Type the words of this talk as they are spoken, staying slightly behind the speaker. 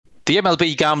The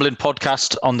MLB Gambling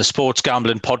Podcast on the Sports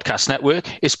Gambling Podcast Network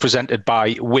is presented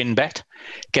by WynnBET.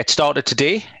 Get started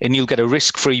today and you'll get a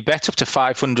risk-free bet up to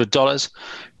 $500.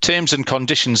 Terms and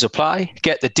conditions apply.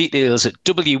 Get the details at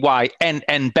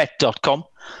wynnbet.com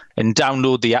and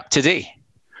download the app today.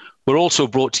 We're also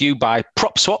brought to you by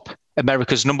PropSwap,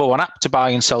 America's #1 app to buy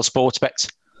and sell sports bets.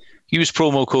 Use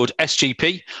promo code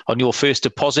SGP on your first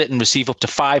deposit and receive up to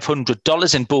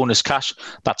 $500 in bonus cash.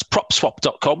 That's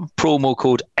PropSwap.com, promo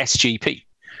code SGP.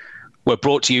 We're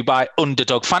brought to you by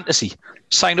Underdog Fantasy.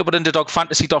 Sign up at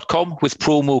UnderdogFantasy.com with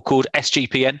promo code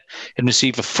SGPN and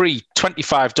receive a free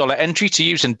 $25 entry to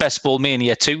use in Best Ball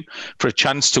Mania 2 for a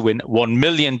chance to win $1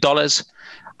 million.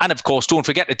 And of course, don't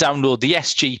forget to download the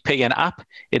SGPN app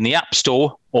in the App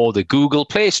Store or the Google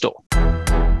Play Store.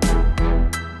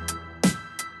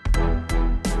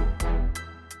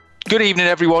 Good evening,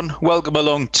 everyone. Welcome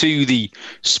along to the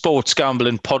Sports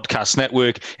Gambling Podcast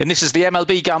Network. And this is the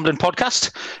MLB Gambling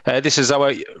Podcast. This is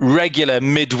our regular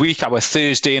midweek, our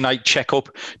Thursday night checkup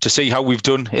to see how we've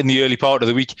done in the early part of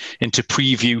the week and to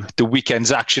preview the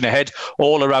weekend's action ahead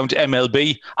all around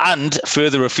MLB and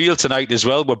further afield tonight as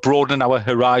well. We're broadening our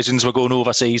horizons. We're going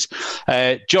overseas.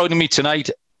 Joining me tonight,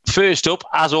 first up,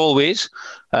 as always,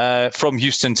 from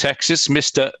Houston, Texas,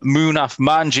 Mr. Munaf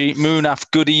Manji.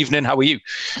 Munaf, good evening. How are you?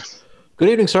 Good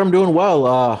evening, sir. I'm doing well.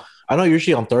 I know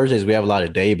usually on Thursdays we have a lot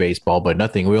of day baseball, but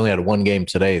nothing. We only had one game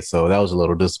today, so that was a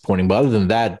little disappointing. But other than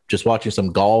that, just watching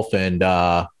some golf and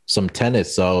some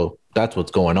tennis. So that's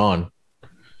what's going on.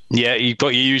 Yeah, you've got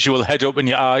your usual head up in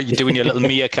your eye. You're doing your little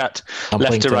meerkat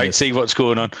left to right, tennis. See what's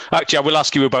going on. Actually, I will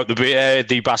ask you about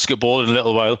the basketball in a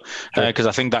little while because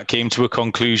I think that came to a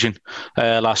conclusion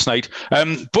last night.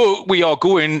 But we are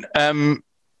going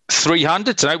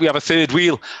three-handed tonight. We have a third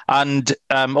wheel, and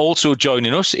also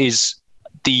joining us is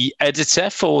the editor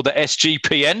for the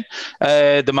SGPN,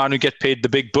 the man who get paid the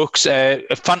big bucks, a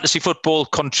fantasy football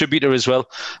contributor as well,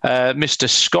 Mr.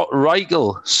 Scott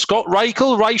Reichel. Scott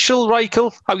Reichel,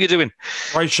 how you doing?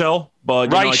 Reichel, but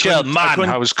Reichel,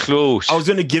 I was close. I was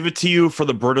going to give it to you for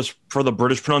the British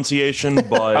pronunciation,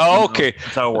 but okay,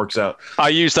 that's how it works out. I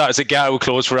use that as a get-out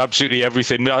clause for absolutely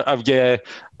everything.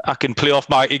 I can play off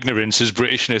my ignorance as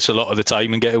Britishness a lot of the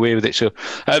time and get away with it. So,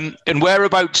 and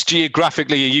whereabouts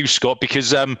geographically are you, Scott?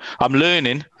 Because I'm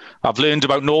learning. I've learned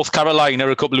about North Carolina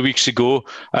a couple of weeks ago.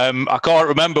 I can't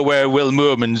remember where Will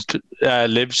Merman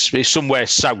lives. It's somewhere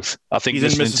south, I think.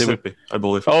 He's in Mississippi, I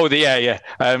believe. Oh, yeah.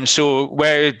 So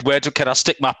where can I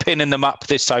stick my pin in the map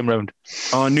this time round?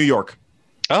 New York.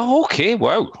 Oh, okay.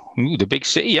 Wow. Ooh, the big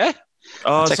city, yeah.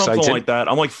 Something exciting. Like that.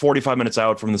 I'm like 45 minutes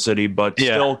out from the city, but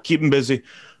still keeping busy.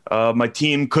 My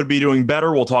team could be doing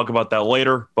better. We'll talk about that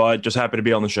later, but just happy to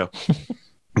be on the show.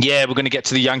 Yeah, we're going to get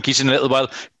to the Yankees in a little while.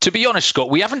 To be honest, Scott,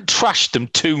 we haven't trashed them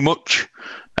too much,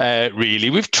 really.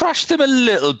 We've trashed them a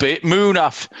little bit.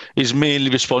 Munaf is mainly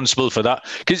responsible for that.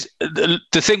 Because the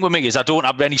thing with me is I don't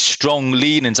have any strong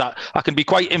leanings. I can be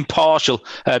quite impartial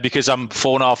because I'm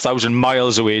 4,500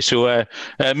 miles away. So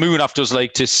Munaf does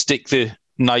like to stick the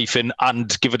knife in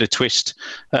and give it a twist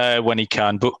when he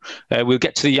can. But we'll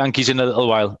get to the Yankees in a little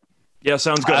while. Yeah,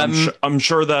 sounds good. I'm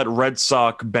sure that Red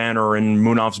Sox banner in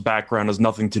Munaf's background has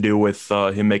nothing to do with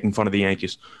him making fun of the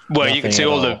Yankees. Well, you can see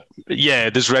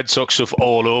there's Red Sox stuff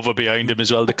all over behind him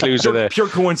as well. The clues are there. Pure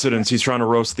coincidence. He's trying to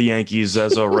roast the Yankees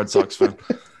as a Red Sox fan.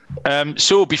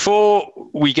 So before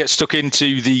we get stuck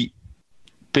into the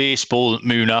baseball,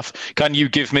 Munaf, can you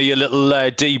give me a little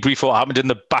debrief of what happened in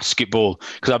the basketball?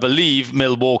 Because I believe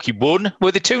Milwaukee won.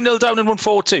 Were they 2-0 down and won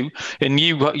 4-2? And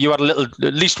you had at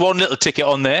least one little ticket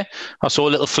on there. I saw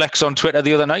a little flex on Twitter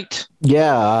the other night.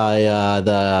 Yeah,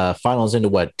 the finals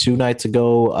into 2 nights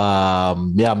ago.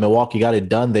 Milwaukee got it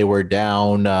done. They were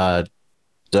down 2-0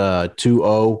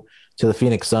 to the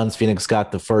Phoenix Suns. Phoenix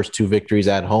got the first 2 victories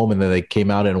at home, and then they came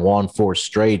out and won 4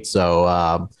 straight.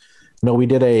 So, we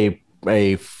did a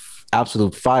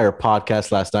absolute fire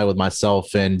podcast last night with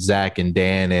myself and Zach and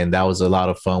Dan, and that was a lot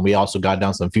of fun. We also got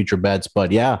down some future bets, but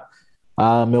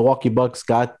Milwaukee Bucks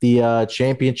got the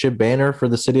championship banner for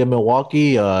the city of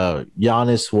Milwaukee.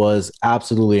 Giannis was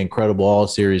absolutely incredible all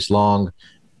series long.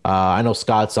 I know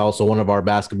Scott's also one of our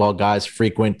basketball guys,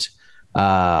 frequent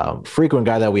guy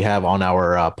that we have on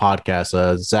our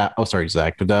podcast. Zach.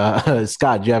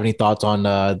 Scott, do you have any thoughts on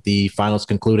the finals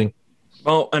concluding?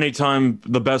 Well, anytime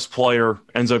the best player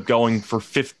ends up going for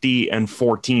 50 and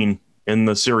 14 in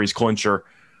the series clincher,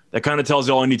 that kind of tells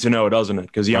you all you need to know, doesn't it?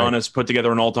 Because Giannis put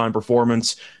together an all-time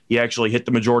performance. He actually hit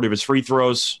the majority of his free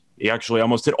throws. He actually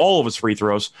almost hit all of his free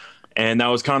throws. And that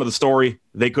was kind of the story.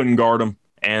 They couldn't guard him.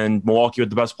 And Milwaukee, with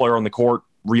the best player on the court,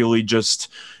 really it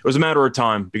was a matter of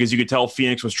time because you could tell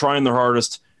Phoenix was trying their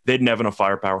hardest. They didn't have enough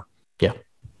firepower. Yeah.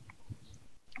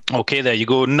 Okay, there you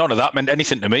go. None of that meant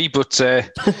anything to me, but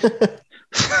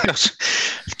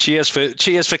cheers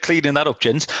for cleaning that up,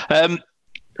 gents.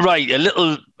 Right,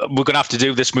 we're going to have to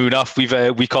do this moon off. We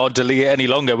can't delay it any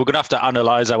longer. We're going to have to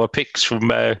analyse our picks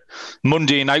from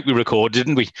Monday night we recorded,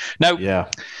 didn't we? Now, Yeah.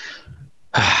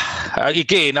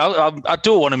 Again, I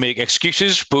don't want to make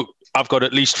excuses, but I've got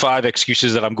at least 5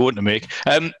 excuses that I'm going to make.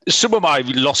 Some of my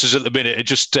losses at the minute are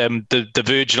just the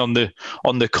verging on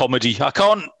the comedy.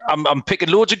 I'm picking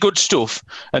loads of good stuff,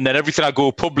 and then everything I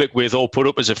go public with or put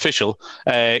up as official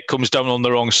comes down on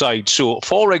the wrong side. So,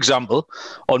 for example,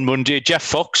 on Monday, Jeff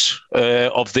Fox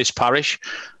of this parish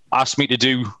asked me to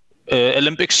do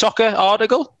Olympic soccer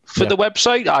article for the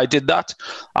website. I did that.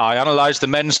 I analysed the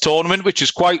men's tournament, which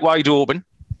is quite wide open.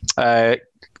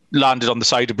 Landed on the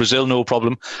side of Brazil, no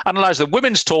problem. Analysed the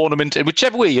women's tournament, and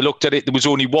whichever way you looked at it, there was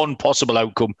only one possible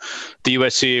outcome. The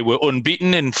USA were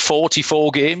unbeaten in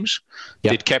 44 games.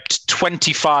 Yep. They'd kept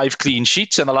 25 clean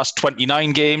sheets in the last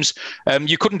 29 games.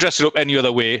 You couldn't dress it up any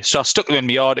other way, so I stuck them in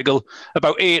my article.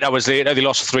 About 8 hours later, they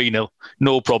lost 3-0.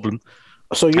 No problem.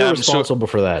 So you're responsible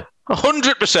for that?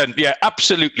 100%, yeah,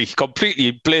 absolutely,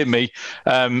 completely. Blame me.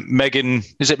 Megan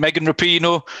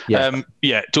Rapinoe?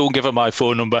 Yeah. Don't give her my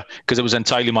phone number because it was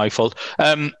entirely my fault.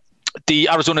 The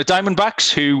Arizona Diamondbacks,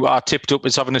 who are tipped up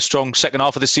as having a strong second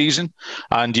half of the season,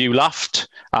 and you laughed,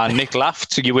 and Nick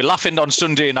laughed. You were laughing on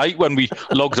Sunday night when we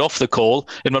logged off the call,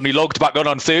 and when we logged back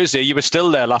on Thursday, you were still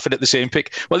there laughing at the same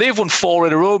pick. Well, they've won 4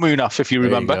 in a row, Munaf, if you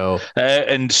remember.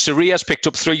 And Saria's picked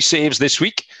up 3 saves this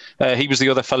week. He was the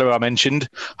other fellow I mentioned.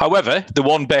 However, the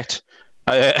one bet,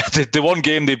 the one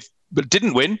game they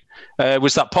didn't win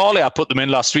was that parlay I put them in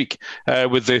last week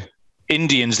with the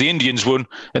Indians. The Indians won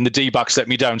and the D-backs let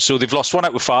me down. So they've lost 1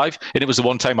 out of 5, and it was the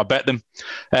one time I bet them.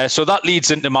 So that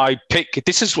leads into my pick.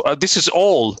 This is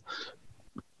all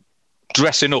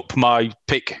dressing up my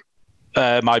pick,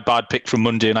 my bad pick from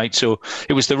Monday night. So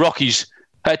it was the Rockies.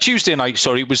 Tuesday night,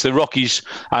 it was the Rockies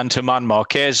and German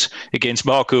Marquez against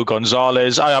Marco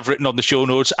Gonzalez. I have written on the show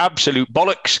notes, absolute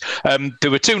bollocks. They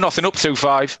were 2-0 up through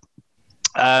 5,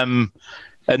 and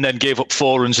then gave up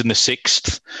 4 runs in the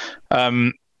 6th.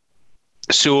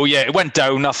 So, yeah, it went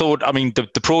down.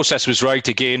 The process was right.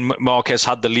 Again, Marquez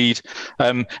had the lead.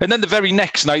 And then the very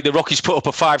next night, the Rockies put up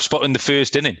a 5 spot in the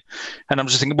first inning. And I'm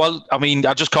just thinking,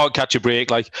 I just can't catch a break.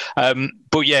 But,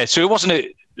 yeah, so it wasn't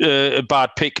a bad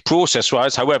pick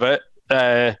process-wise. However,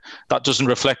 that doesn't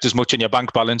reflect as much in your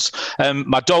bank balance.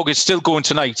 My dog is still going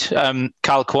tonight.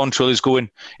 Cal Quantrill is going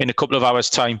in a couple of hours'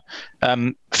 time.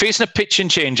 Facing a pitching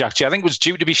change, actually. I think it was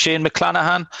due to be Shane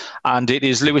McClanahan, and it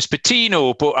is Luis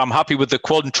Patino, but I'm happy with the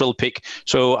Quantrill pick,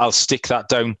 so I'll stick that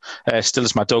down still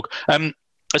as my dog.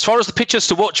 As far as the pitchers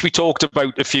to watch, we talked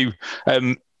about a few.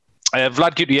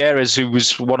 Vlad Gutierrez, who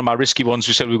was one of my risky ones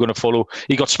we said we were going to follow,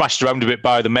 he got smashed around a bit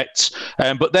by the Mets.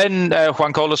 But then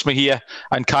Juan Carlos Mejia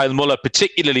and Kyle Muller,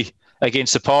 particularly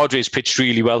against the Padres, pitched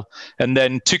really well. And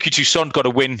then Tuki Toussaint got a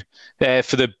win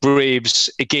for the Braves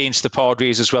against the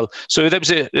Padres as well. So there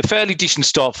was a fairly decent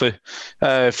start for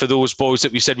those boys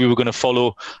that we said we were going to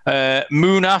follow.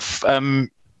 Munaf,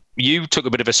 you took a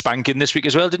bit of a spanking this week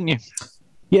as well, didn't you?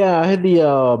 Yeah, I had the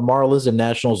Marlins and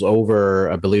Nationals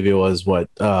over, I believe it was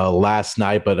last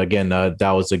night. But again, that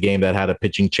was a game that had a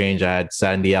pitching change. I had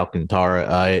Sandy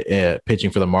Alcantara pitching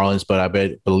for the Marlins, but I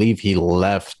believe he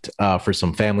left for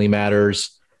some family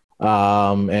matters.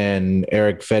 And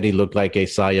Eric Fedde looked like a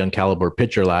Cy Young caliber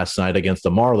pitcher last night against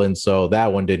the Marlins. So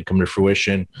that one didn't come to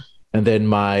fruition. And then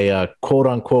my quote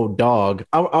unquote dog,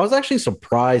 I was actually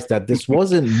surprised that this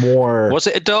wasn't more. Was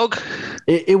it a dog?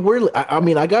 It really, I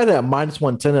got it at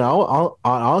 -110. And I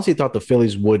honestly thought the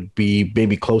Phillies would be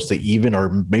maybe close to even or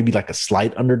maybe like a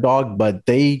slight underdog, but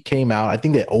they came out. I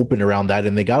think they opened around that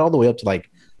and they got all the way up to like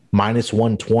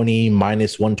 -120,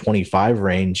 -125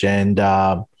 range. And,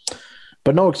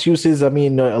 but no excuses. I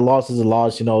mean, a loss is a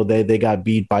loss. They got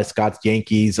beat by Scott's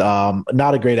Yankees.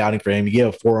 Not a great outing for him. You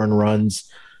get 4 earned runs.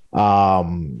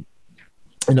 Chalk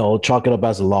it up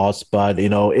as a loss, but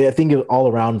I think all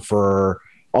around for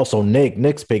also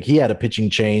Nick's pick, he had a pitching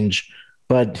change,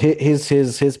 but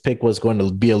his pick was going to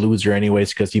be a loser anyways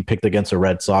because he picked against the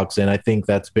Red Sox, and I think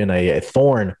that's been a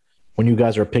thorn when you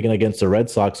guys are picking against the Red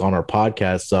Sox on our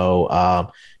podcast. So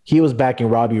he was backing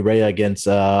Robbie Ray against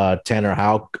Tanner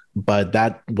Houck, but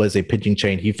that was a pitching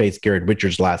change. He faced Garrett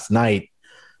Richards last night.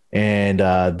 And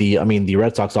the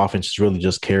Red Sox offense really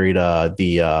just carried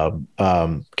them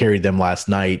last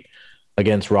night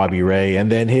against Robbie Ray.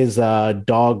 And then his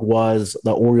dog was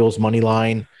the Orioles money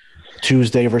line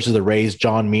Tuesday versus the Rays.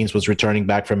 John Means was returning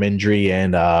back from injury,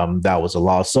 and that was a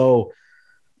loss. So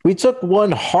We took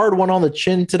one hard one on the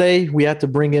chin today. We had to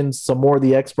bring in some more of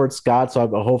the expert Scott. So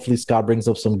hopefully Scott brings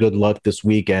up some good luck this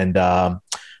week, and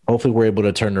hopefully we're able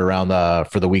to turn it around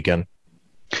for the weekend.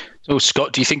 So,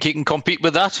 Scott, do you think he can compete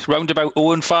with that? Round about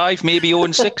 0-5, maybe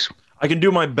 0-6? I can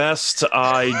do my best.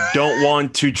 I don't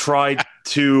want to try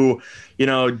to,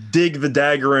 dig the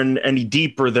dagger in any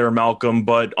deeper there, Malcolm.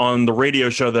 But on the radio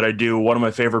show that I do, one of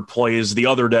my favorite plays the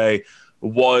other day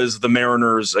was the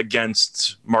Mariners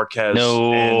against Marquez.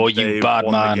 No, you bad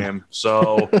man. Game.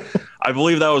 So I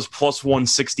believe that was plus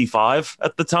 165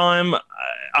 at the time.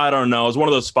 I don't know. It was one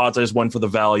of those spots I just went for the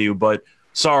value, but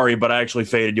sorry, but I actually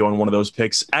faded you on one of those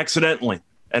picks accidentally.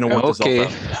 And it worked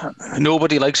itself out.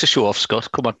 Nobody likes a show off,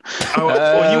 Scott. Come on.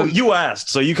 Well, you asked,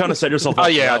 so you kind of set yourself up. Oh,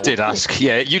 yeah, I did ask.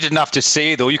 Yeah, you didn't have to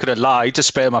say, though. You could have lied to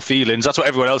spare my feelings. That's what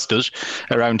everyone else does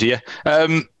around here.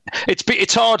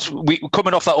 It's hard. We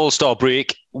coming off that All-Star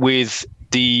break with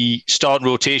the starting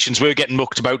rotations. We're getting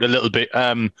mucked about a little bit.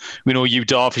 We know Yu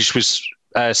Darvish was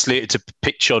slated to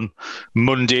pitch on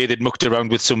Monday. They'd mucked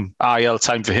around with some IL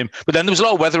time for him, but then there was a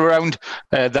lot of weather around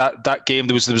that game.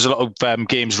 There was a lot of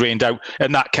games rained out,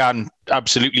 and that can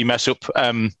absolutely mess up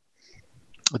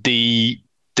the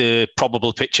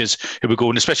probable pitchers who were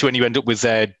going, especially when you end up with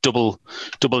double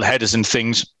headers and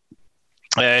things.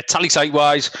 Tally site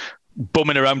wise,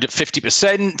 bumming around at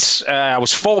 50%. I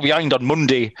was 4 behind on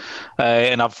Monday,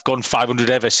 and I've gone 500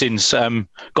 ever since. Got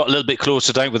a little bit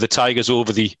closer down with the Tigers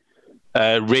over the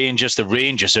Rangers. The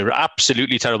Rangers are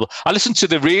absolutely terrible. I listened to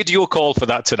the radio call for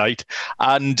that tonight,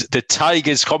 and the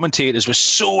Tigers commentators were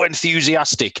so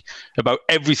enthusiastic about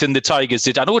everything the Tigers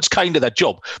did. I know it's kind of their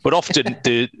job, but often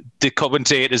the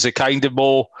commentators are kind of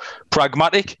more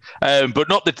pragmatic. But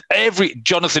not that every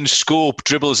Jonathan Scope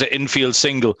dribbles an infield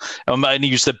single, and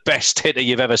he was the best hitter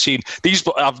you've ever seen. It's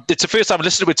the first time I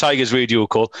listened to a Tigers radio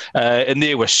call, and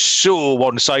they were so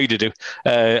one-sided.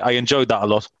 I enjoyed that a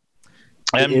lot.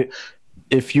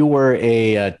 If you were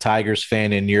a Tigers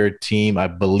fan in your team, I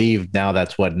believe now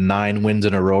that's 9 wins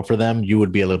in a row for them. You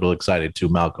would be a little excited too,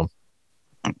 Malcolm.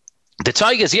 The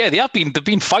Tigers, yeah, they've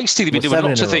been feisty. They've been doing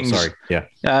lots of things.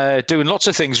 Doing lots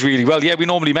of things really well. Yeah, we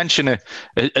normally mention a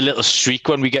little streak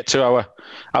when we get to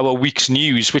our week's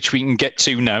news, which we can get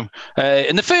to now.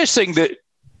 And the first thing that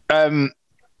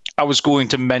I was going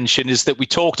to mention is that we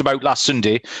talked about last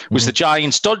Sunday was the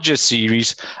Giants-Dodgers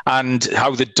series, and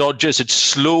how the Dodgers had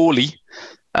slowly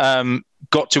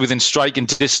got to within striking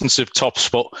distance of top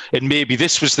spot, and maybe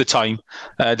this was the time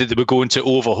that they were going to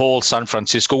overhaul San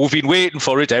Francisco. We've been waiting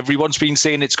for it. Everyone's been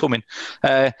saying it's coming.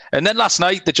 And then last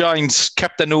night, the Giants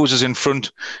kept their noses in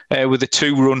front with a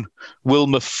 2-run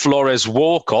Wilmer Flores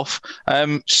walk-off.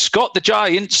 Scott, the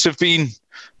Giants have been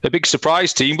a big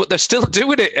surprise team, but they're still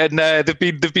doing it, and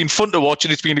they've been fun to watch,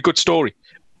 and it's been a good story.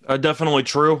 Definitely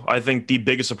true. I think the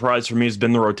biggest surprise for me has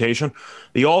been the rotation.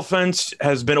 The offense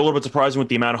has been a little bit surprising with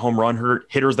the amount of home run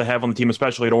hitters they have on the team,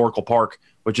 especially at Oracle Park,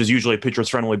 which is usually a pitcher's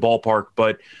friendly ballpark.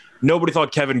 But nobody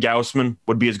thought Kevin Gausman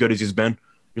would be as good as he's been.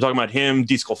 You're talking about him,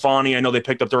 DeSclafani. I know they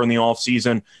picked up during the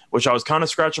offseason, which I was kind of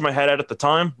scratching my head at the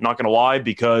time, not going to lie,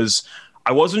 because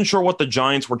I wasn't sure what the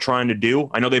Giants were trying to do.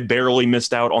 I know they barely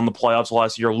missed out on the playoffs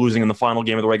last year, losing in the final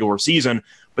game of the regular season,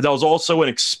 but that was also an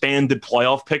expanded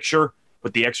playoff picture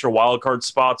with the extra wild card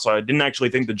spot. So I didn't actually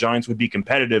think the Giants would be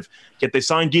competitive. Yet they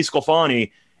signed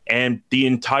DeSclafani, and the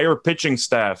entire pitching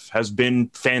staff has been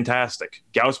fantastic.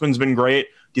 Gausman's been great.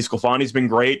 DeSclafani's been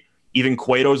great. Even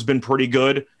Cueto's been pretty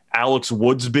good. Alex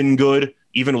Wood's been good.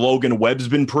 Even Logan Webb's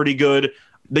been pretty good.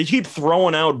 They keep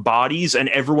throwing out bodies, and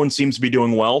everyone seems to be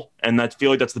doing well, and I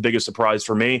feel like that's the biggest surprise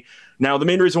for me. Now, the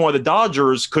main reason why the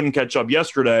Dodgers couldn't catch up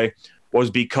yesterday was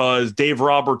because Dave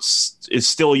Roberts is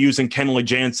still using Kenley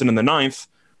Jansen in the ninth.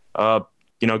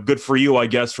 Good for you, I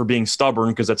guess, for being stubborn,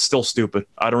 because that's still stupid.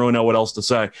 I don't really know what else to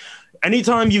say.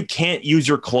 Anytime you can't use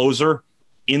your closer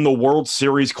in the World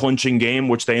Series clinching game,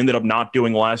 which they ended up not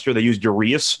doing last year, they used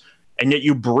Urias, and yet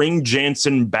you bring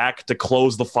Jansen back to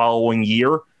close the following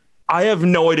year, I have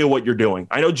no idea what you're doing.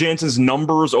 I know Jansen's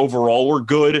numbers overall were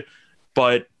good,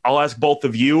 but I'll ask both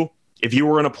of you, if you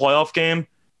were in a playoff game,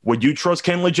 would you trust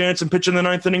Kenley Jansen pitching the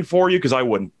ninth inning for you? Because I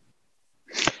wouldn't.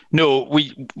 No,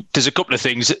 there's a couple of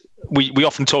things. We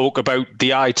often talk about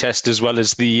the eye test as well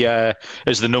as the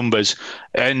numbers,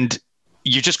 and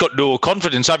you just got no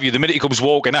confidence, have you? The minute he comes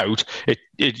walking out,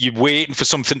 you're waiting for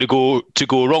something to go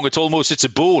wrong. It's a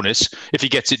bonus if he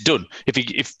gets it done.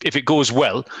 If it goes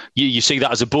well, you see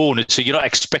that as a bonus. So you're not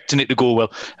expecting it to go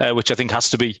well, which I think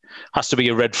has to be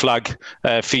a red flag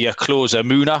for your closer.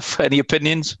 Munaf, any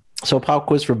opinions? So pop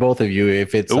quiz for both of you.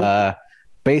 If it's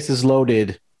bases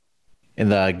loaded in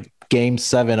the Game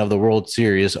 7 of the World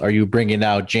Series, are you bringing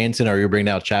out Jansen or are you bringing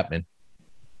out Chapman?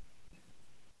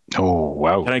 Oh,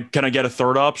 wow. Can I get a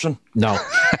third option? No.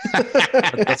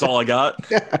 That's all I got.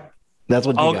 That's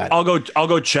what you got. I'll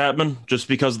go Chapman, just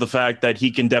because of the fact that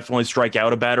he can definitely strike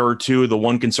out a batter or two. The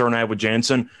one concern I have with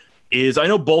Jansen is I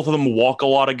know both of them walk a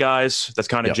lot of guys. That's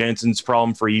kind of Jansen's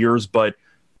problem for years, but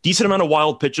decent amount of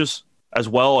wild pitches as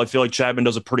well. I feel like Chapman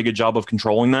does a pretty good job of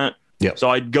controlling that. Yep. So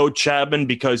I'd go Chapman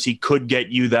because he could get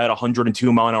you that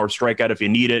 102 mile an hour strikeout if you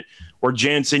need it. Where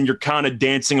Jansen, you're kind of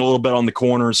dancing a little bit on the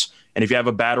corners. And if you have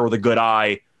a batter with a good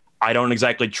eye, I don't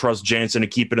exactly trust Jansen to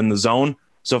keep it in the zone.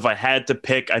 So if I had to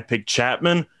pick, I'd pick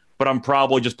Chapman, but I'm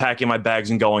probably just packing my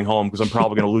bags and going home because I'm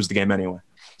probably going to lose the game anyway.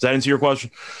 Does that answer your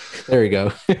question? There you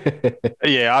go.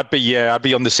 I'd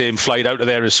be on the same flight out of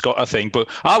there as Scott, I think. But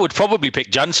I would probably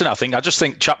pick Jansen, I think. I just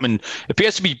think Chapman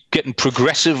appears to be getting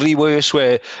progressively worse,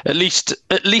 where at least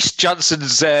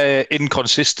Jansen's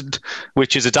inconsistent,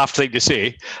 which is a daft thing to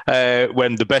say,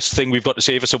 when the best thing we've got to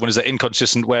say for someone is they're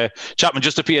inconsistent, where Chapman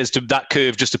that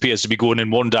curve just appears to be going in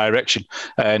one direction.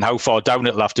 And how far down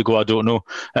it'll have to go, I don't know.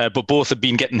 But both have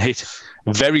been getting hit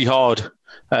very hard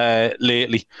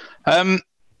lately.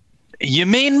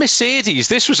 Yermain Mercedes,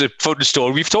 this was a fun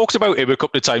story. We've talked about him a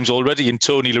couple of times already in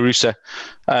Tony La Russa.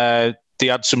 They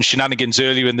had some shenanigans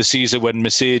earlier in the season when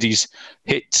Mercedes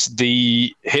hit a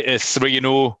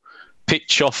 3-0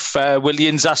 pitch off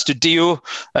Willians Astudillo.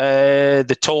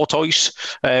 The tortoise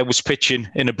was pitching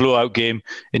in a blowout game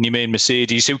in Yermain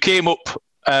Mercedes, who came up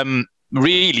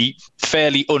really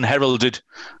fairly unheralded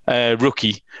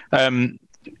rookie.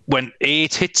 Went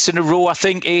 8 hits in a row, I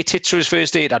think. 8 hits for his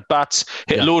first 8 at bats.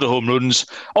 Hit a load of home runs.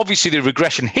 Obviously, the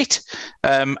regression hit.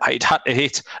 It had to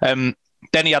hit. Then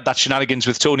he had that shenanigans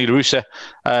with Tony La Russa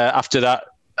after that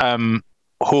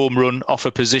home run off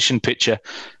a position pitcher.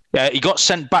 He got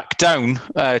sent back down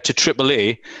to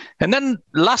AAA. And then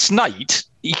last night,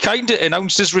 he kind of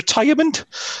announced his retirement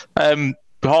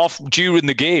half during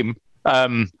the game.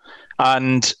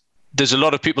 And there's a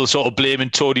lot of people sort of blaming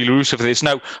Tony La Russa for this.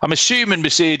 Now, I'm assuming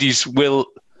Mercedes will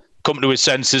come to his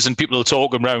senses and people will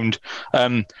talk him round.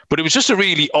 But it was just a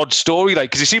really odd story,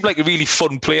 because he seemed like a really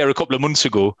fun player a couple of months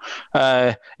ago.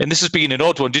 And this has been an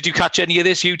odd one. Did you catch any of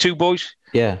this, you two boys?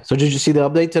 Yeah. So did you see the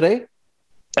update today?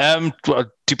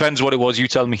 Well, depends what it was. You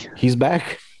tell me. He's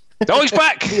back. Oh, he's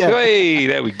back. Hey,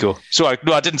 there we go. Sorry.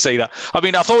 No, I didn't say that. I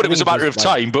mean, I thought it was a matter of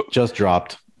time, but just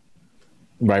dropped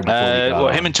right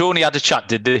before him and Tony had a chat,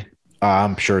 did they?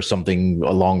 I'm sure something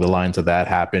along the lines of that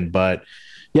happened, but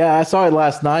yeah, I saw it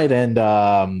last night, and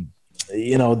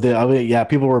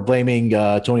people were blaming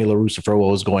Tony La Russa for what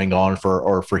was going on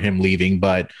for him leaving,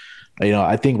 but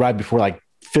I think right before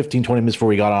 15, 20 minutes before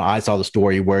we got on, I saw the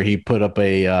story where he put up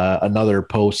another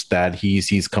post that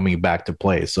he's coming back to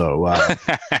play. So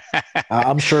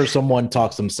I'm sure someone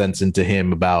talked some sense into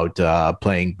him about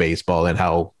playing baseball and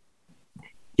how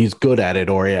he's good at it,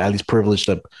 or at least privileged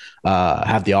to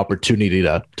have the opportunity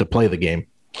to play the game.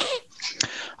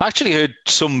 I actually heard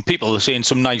some people saying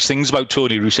some nice things about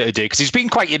Tony La Russa today, because he's been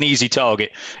quite an easy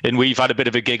target, and we've had a bit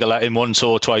of a giggle at him once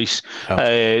or twice.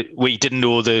 We didn't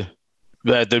know the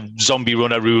zombie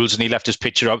runner rules, and he left his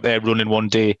picture out there running one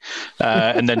day,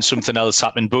 and then something else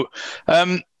happened. But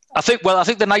I think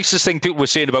the nicest thing people were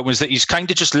saying about him was that he's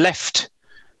kind of just left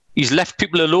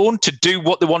people alone to do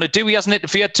what they want to do. He hasn't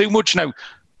interfered too much now.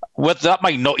 Whether that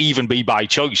might not even be by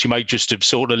choice, he might just have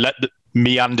sort of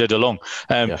meandered along.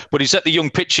 But he's at the young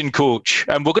pitching coach,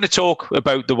 and we're going to talk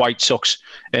about the White Sox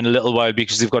in a little while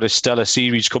because they've got a stellar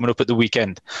series coming up at the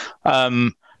weekend.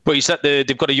 But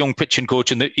they've got a young pitching coach,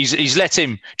 and he's let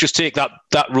him just take that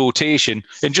rotation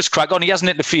and just crack on. He hasn't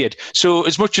interfered. So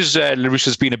as much as La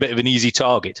Russa's been a bit of an easy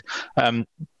target,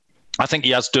 I think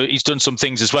he's done some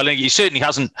things as well. And he certainly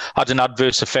hasn't had an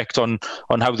adverse effect on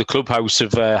how the clubhouse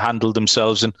have handled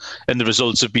themselves, and the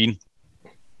results have been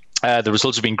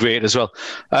great as well.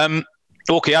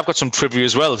 Okay, I've got some trivia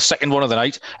as well. The second one of the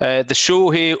night, the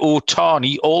Shohei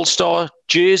Ohtani All-Star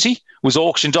jersey was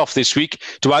auctioned off this week.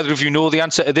 Do either of you know the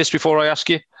answer to this before I ask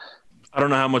you? I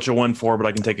don't know how much it went for, but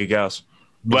I can take a guess.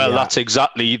 Well, that's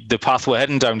exactly the path we're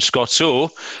heading down, Scott. So,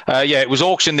 it was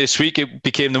auctioned this week. It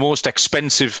became the most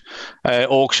expensive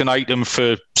auction item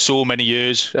for so many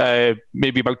years,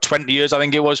 maybe about 20 years, I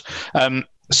think it was.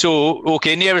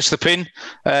 Okay, nearest the pin.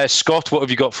 Scott, what have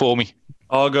you got for me?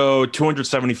 I'll go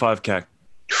 275K.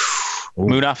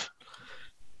 Munaf?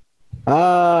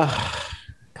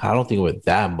 I don't think it went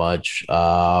that much.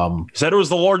 Said it was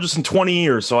the largest in 20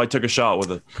 years, so I took a shot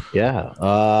with it.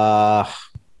 Yeah.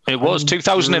 It was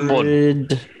 2001.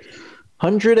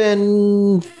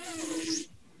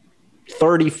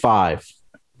 135.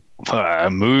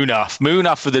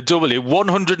 Munaf for the double.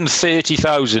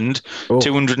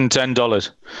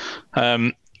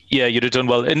 $130,210. Yeah, you'd have done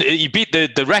well. And you beat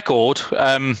the record.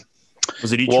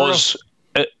 Was it Ichiro?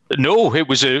 No, it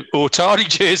was a Otani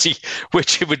jersey,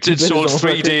 which it would sold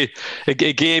 3 day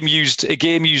a game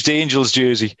used Angels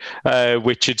jersey,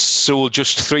 which had sold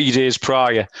just 3 days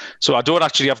prior. So I don't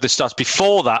actually have the stats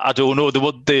before that. I don't know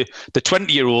the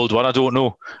 20-year-old one. I don't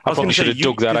know. I probably should have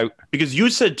dug that out because you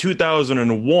said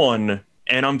 2001,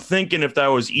 and I'm thinking if that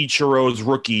was Ichiro's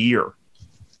rookie year.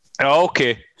 Oh,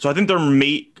 okay. So I think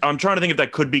I'm trying to think if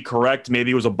that could be correct.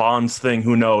 Maybe it was a Bonds thing.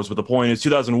 Who knows? But the point is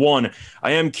 2001.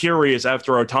 I am curious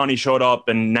after Otani showed up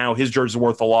and now his jersey is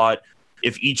worth a lot.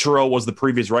 If Ichiro was the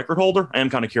previous record holder, I am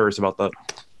kind of curious about that.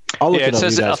 It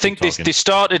says, I think they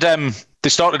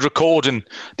started recording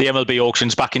the MLB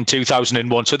auctions back in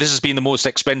 2001. So this has been the most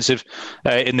expensive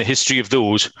in the history of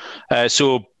those.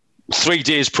 So 3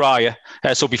 days prior.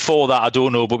 So before that, I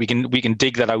don't know, but we can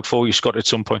dig that out for you, Scott, at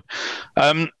some point.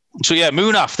 So yeah,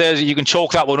 Munaf, you can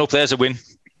chalk that one up. There's a win.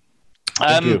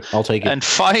 Thank you. I'll take it. And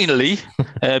finally,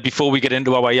 before we get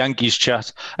into our Yankees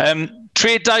chat,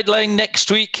 trade deadline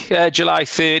next week, July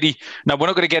 30. Now, we're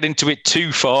not going to get into it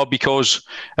too far because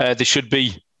there should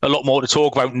be a lot more to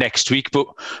talk about next week. But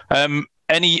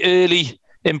any early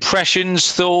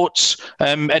impressions, thoughts?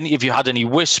 Have you had any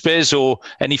whispers or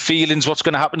any feelings? What's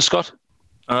going to happen, Scott?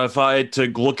 If I had to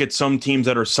look at some teams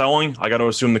that are selling, I got to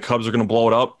assume the Cubs are going to blow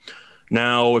it up.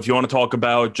 Now, if you want to talk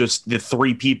about just the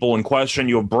 3 people in question,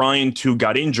 you have Bryant, who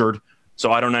got injured.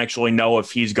 So I don't actually know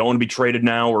if he's going to be traded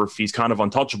now or if he's kind of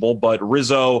untouchable. But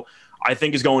Rizzo, I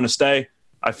think, is going to stay.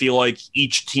 I feel like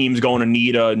each team's going to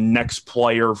need a next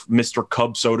player, Mr.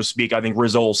 Cub, so to speak. I think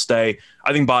Rizzo will stay.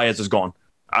 I think Baez is gone.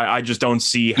 I just don't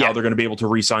see how they're going to be able to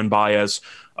re-sign Baez.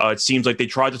 It seems like they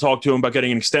tried to talk to him about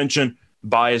getting an extension.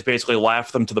 Baez basically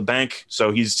laughed them to the bank,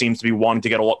 so he seems to be wanting to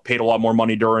get paid a lot more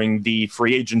money during the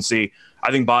free agency. I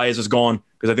think Baez is gone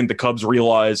because I think the Cubs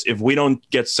realize if we don't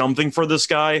get something for this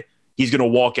guy, he's going to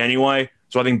walk anyway.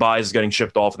 So I think Baez is getting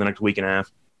shipped off in the next week and a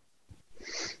half.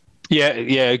 Yeah,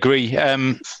 agree.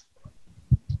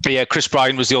 Chris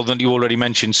Bryant was the other one you already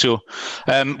mentioned. So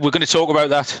we're going to talk about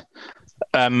that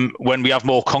when we have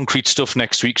more concrete stuff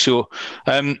next week. So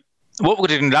what we're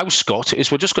going to do now, Scott,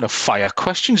 is we're just going to fire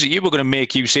questions at you. We're going to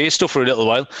make you say stuff for a little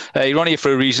while. You're on here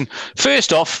for a reason.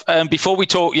 First off, before we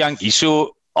talk Yankees,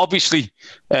 so obviously,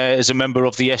 as a member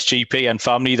of the SGPN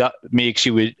family, that makes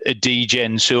you a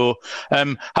DGen. So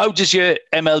how does your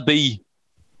MLB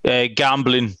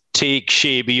gambling take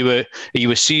shape? Are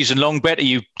you a season-long bet? Do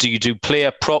you do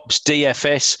player props,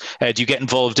 DFS? Do you get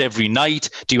involved every night?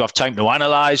 Do you have time to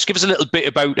analyse? Give us a little bit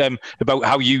about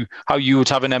how you would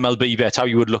have an MLB bet, how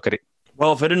you would look at it.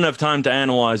 Well, if I didn't have time to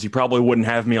analyze, you probably wouldn't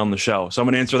have me on the show. So I'm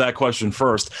going to answer that question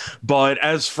first. But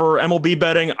as for MLB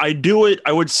betting, I do it,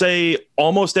 I would say,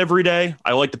 almost every day.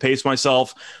 I like to pace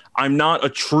myself. I'm not a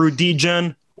true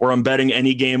DGen where I'm betting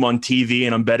any game on TV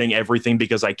and I'm betting everything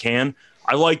because I can.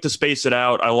 I like to space it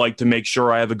out. I like to make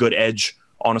sure I have a good edge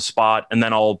on a spot, and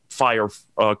then I'll fire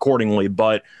accordingly.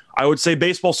 But I would say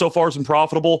baseball so far has been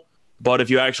profitable. But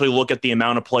if you actually look at the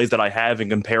amount of plays that I have in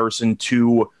comparison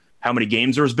to how many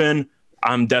games there's been,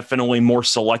 I'm definitely more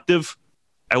selective,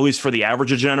 at least for the average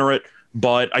degenerate.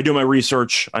 But I do my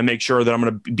research. I make sure that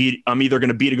I'm either going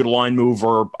to beat a good line move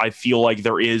or I feel like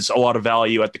there is a lot of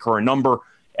value at the current number,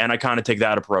 and I kind of take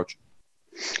that approach.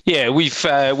 Yeah, we've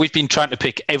been trying to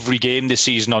pick every game this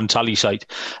season on TallySight,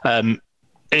 and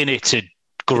it's a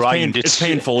grind. It's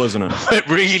painful, isn't it? It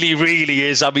really, really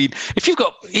is. I mean, if you've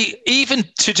got even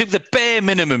to do the bare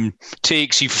minimum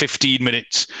takes you 15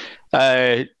 minutes.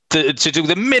 To do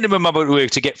the minimum amount of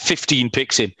work to get 15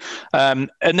 picks in, and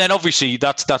then obviously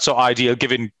that's not ideal,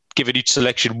 given each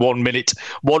selection 1 minute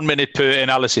per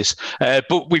analysis.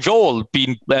 But we've all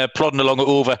been plodding along at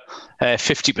over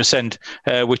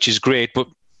 50%, which is great. But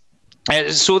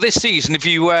so this season, have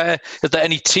you are there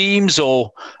any teams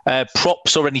or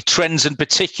props or any trends in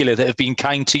particular that have been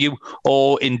kind to you,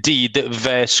 or indeed that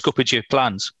have scuppered your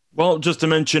plans? Well, just to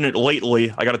mention it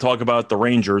lately, I got to talk about the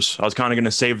Rangers. I was kind of going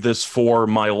to save this for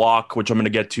my lock, which I'm going to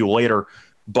get to later.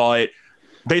 But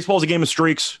baseball's a game of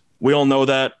streaks. We all know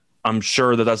that. I'm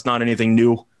sure that that's not anything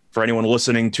new for anyone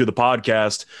listening to the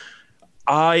podcast.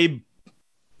 I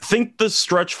think the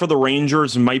stretch for the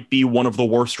Rangers might be one of the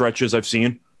worst stretches I've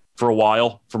seen for a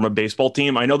while from a baseball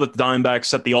team. I know that the Diamondbacks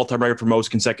set the all-time record for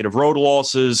most consecutive road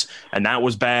losses, and that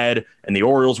was bad. And the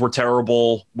Orioles were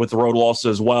terrible with the road losses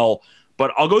as well.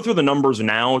 But I'll go through the numbers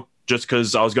now just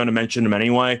because I was going to mention them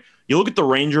anyway. You look at the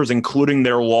Rangers, including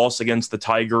their loss against the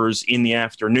Tigers in the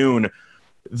afternoon,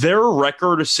 their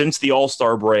record since the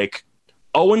All-Star break,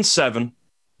 0-7.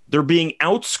 They're being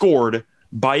outscored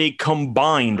by a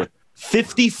combined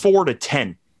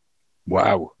 54-10.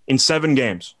 Wow. In 7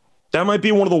 games. That might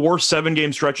be one of the worst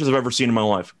 7-game stretches I've ever seen in my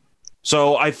life.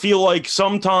 So I feel like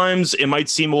sometimes it might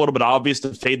seem a little bit obvious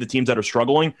to fade the teams that are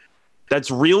struggling. That's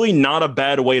really not a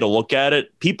bad way to look at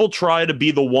it. People try to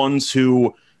be the ones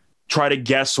who try to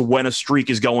guess when a streak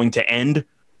is going to end.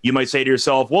 You might say to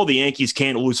yourself, well, the Yankees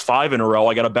can't lose 5 in a row.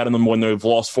 I got to bet on them when they've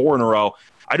lost 4 in a row.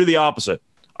 I do the opposite.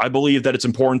 I believe that it's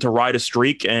important to ride a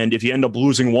streak, and if you end up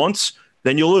losing once,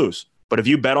 then you lose. But if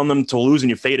you bet on them to lose and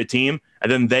you fade a team,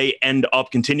 and then they end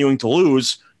up continuing to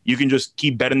lose, you can just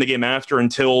keep betting the game after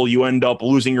until you end up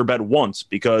losing your bet once.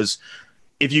 Because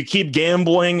if you keep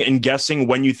gambling and guessing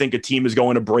when you think a team is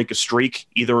going to break a streak,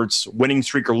 either it's winning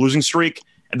streak or losing streak,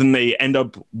 and then they end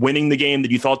up winning the game that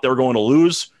you thought they were going to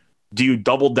lose, do you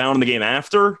double down on the game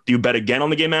after? Do you bet again on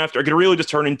the game after? It could really just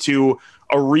turn into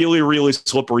a really, really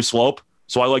slippery slope.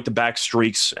 So I like to back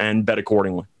streaks and bet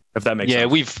accordingly, if that makes sense. Yeah,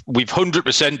 we've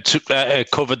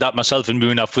 100% covered that myself and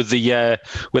Munaf with the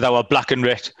with our black and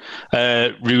red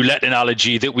roulette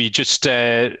analogy that we just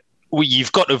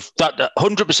you've got to that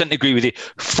 100% agree with you.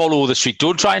 Follow the streak.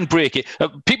 Don't try and break it.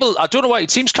 People, I don't know why it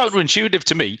seems counterintuitive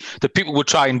to me that people would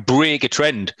try and break a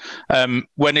trend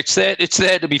when it's there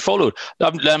to be followed.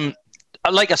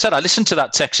 Like I said, I listened to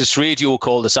that Texas radio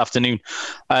call this afternoon,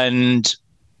 and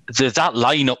that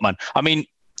lineup, man. I mean,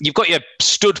 you've got your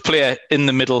stud player in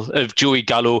the middle of Joey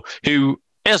Gallo, who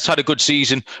has had a good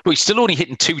season, but he's still only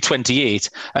hitting 228.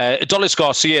 Adolis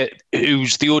Garcia,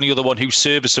 who's the only other one who's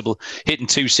serviceable, hitting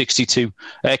 262.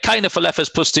 Kind of Falefa's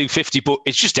plus 250, but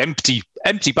it's just empty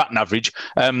batting average.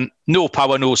 No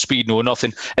power, no speed, no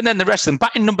nothing. And then the rest of them,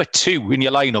 batting number 2 in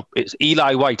your lineup, it's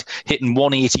Eli White hitting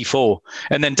 184.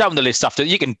 And then down the list after,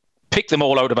 you can pick them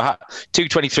all out of a hat.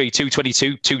 223,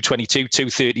 222, 222,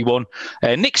 231.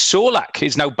 Nick Solak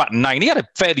is now batting 9. He had a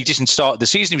fairly decent start of the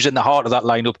season. He was in the heart of that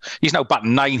lineup. He's now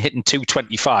batting 9, hitting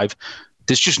 225.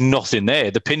 There's just nothing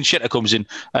there. The pinch hitter comes in,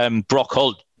 Brock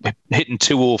Holt hitting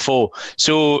 204.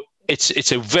 So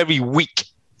it's a very weak,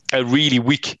 a really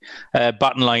weak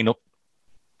batting lineup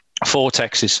for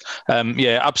Texas.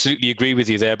 Yeah, absolutely agree with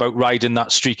you there about riding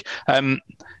that streak.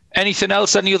 Anything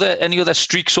else? Any other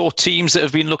streaks or teams that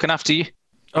have been looking after you?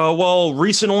 Well,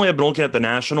 recently I've been looking at the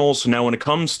Nationals. Now, when it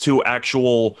comes to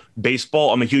actual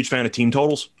baseball, I'm a huge fan of team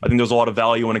totals. I think there's a lot of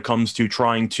value when it comes to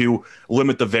trying to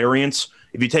limit the variance.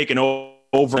 If you take an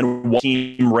over and one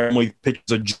team randomly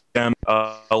pitches a gem,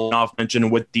 I'll mention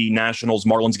with the Nationals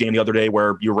Marlins game the other day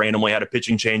where you randomly had a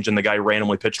pitching change and the guy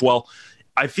randomly pitched well.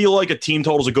 I feel like a team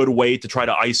total is a good way to try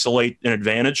to isolate an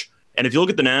advantage. And if you look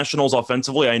at the Nationals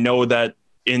offensively, I know that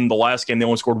in the last game, they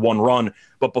only scored 1 run.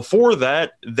 But before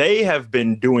that, they have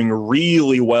been doing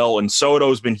really well, and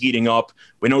Soto's been heating up.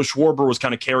 We know Schwarber was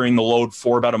kind of carrying the load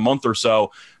for about a month or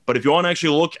so. But if you want to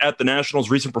actually look at the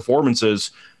Nationals' recent performances,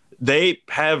 they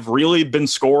have really been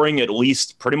scoring at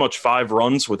least pretty much 5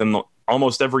 runs within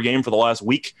almost every game for the last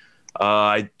week.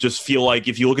 I just feel like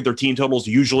if you look at their team totals,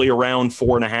 usually around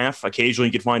 4.5. Occasionally,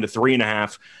 you could find a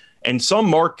 3.5. And some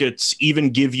markets even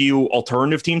give you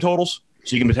alternative team totals.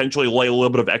 So you can potentially lay a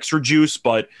little bit of extra juice,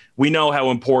 but we know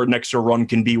how important extra run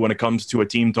can be when it comes to a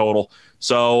team total.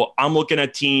 So I'm looking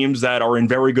at teams that are in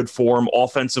very good form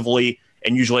offensively,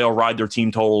 and usually I'll ride their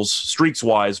team totals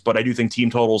streaks-wise, but I do think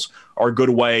team totals are a good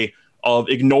way of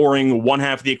ignoring one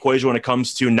half of the equation when it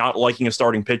comes to not liking a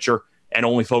starting pitcher and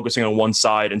only focusing on one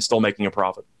side and still making a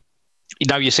profit.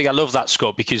 Now, you see, I love that,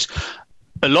 Scott, because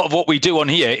a lot of what we do on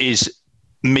here is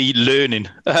me learning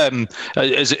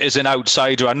as an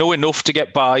outsider. I know enough to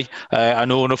get by. I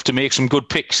know enough to make some good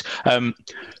picks.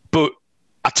 But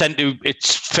I tend to,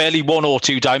 it's fairly 1 or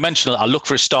 2 dimensional. I look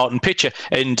for a starting pitcher.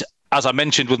 And as I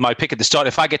mentioned with my pick at the start,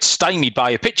 if I get stymied by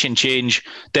a pitching change,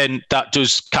 then that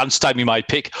can stymie my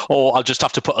pick, or I'll just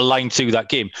have to put a line through that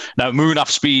game. Now,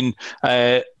 Munaf's been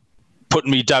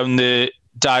putting me down the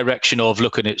direction of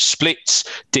looking at splits,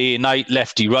 day, night,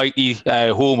 lefty, righty,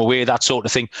 home, away, that sort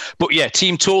of thing. But yeah,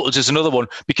 team totals is another one,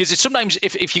 because it's sometimes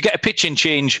if you get a pitching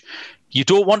change, you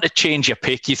don't want to change your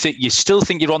pick. You still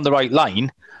think you're on the right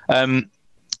line,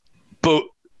 but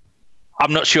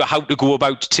I'm not sure how to go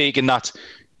about taking that.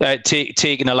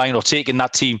 Taking a line or taking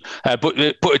that team, but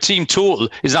a team total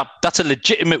that's a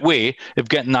legitimate way of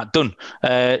getting that done.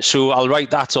 So I'll write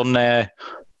that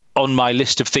on my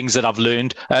list of things that I've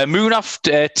learned.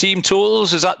 Munaf, team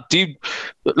totals, is that, do you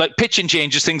like pitching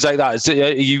changes, things like that?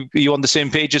 Are you on the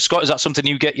same page as Scott? Is that something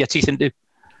you get your teeth into?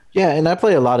 Yeah, and I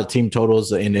play a lot of team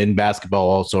totals in basketball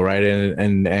also, right?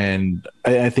 And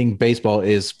I think baseball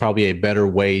is probably a better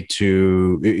way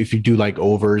to, if you do like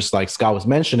overs, like Scott was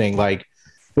mentioning, like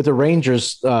with the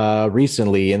Rangers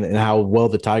recently and how well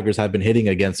the Tigers have been hitting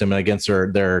against them and against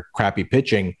their crappy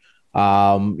pitching.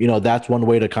 That's one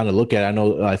way to kind of look at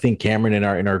it. I think Cameron in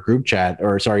our group chat,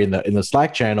 or sorry, in the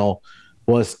Slack channel,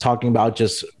 was talking about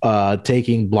just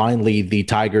taking blindly the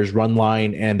Tigers run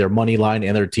line and their money line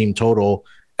and their team total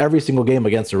every single game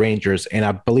against the Rangers. And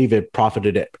I believe it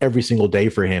profited every single day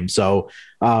for him. So,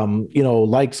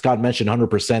 like Scott mentioned,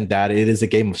 100% that it is a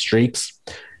game of streaks.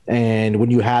 And when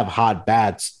you have hot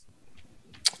bats,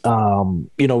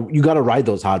 you got to ride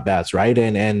those hot bats, right?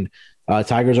 And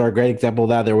Tigers are a great example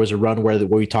of that. There was a run where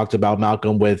we talked about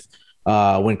Malcolm with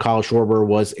when Kyle Schwarber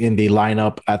was in the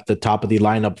lineup at the top of the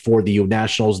lineup for the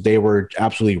Nationals. They were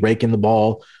absolutely raking the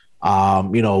ball.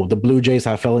 The Blue Jays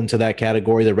have fell into that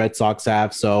category. The Red Sox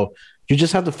have. So you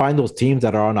just have to find those teams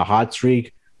that are on a hot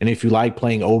streak. And if you like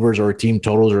playing overs or team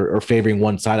totals or favoring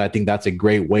one side, I think that's a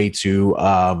great way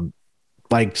to,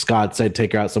 like Scott said,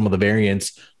 take out some of the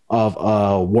variance of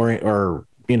warrant, or,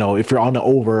 if you're on the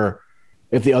over,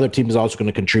 if the other team is also going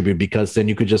to contribute, because then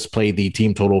you could just play the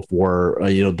team total for,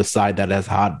 the side that has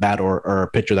hot bat or a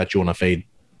pitcher that you want to fade.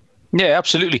 Yeah,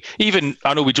 absolutely. Even,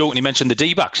 I know we jokingly mentioned the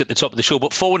D-backs at the top of the show,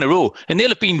 but 4 in a row. And they'll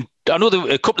have been, I know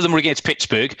a couple of them were against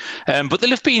Pittsburgh, but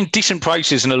they'll have been decent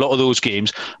prices in a lot of those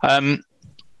games.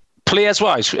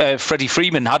 Players-wise, Freddie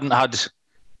Freeman hadn't had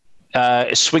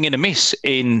a swing and a miss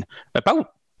in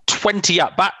about 20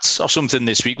 at-bats or something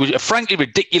this week, which is a frankly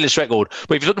ridiculous record.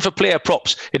 But if you're looking for player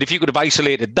props, and if you could have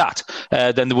isolated that,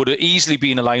 then there would have easily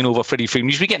been a line over Freddie Freeman.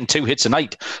 He's been getting 2 hits a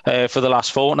night for the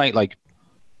last fortnight,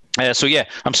 so yeah,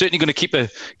 I'm certainly going to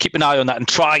keep an eye on that and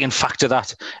try and factor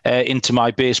that into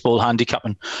my baseball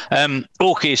handicapping.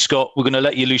 Okay, Scott, we're going to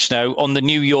let you loose now on the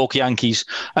New York Yankees.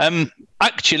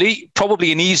 Actually,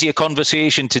 probably an easier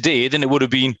conversation today than it would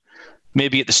have been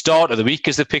maybe at the start of the week,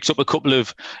 because they've picked up a couple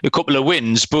of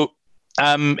wins. But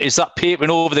is that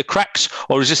papering over the cracks,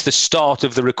 or is this the start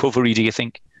of the recovery, do you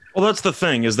think? Well, that's the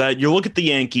thing, is that you look at the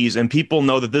Yankees and people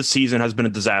know that this season has been a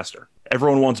disaster.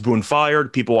 Everyone wants Boone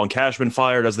fired. People want Cashman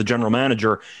fired as the general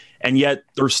manager. And yet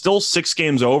they're still 6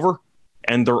 games over,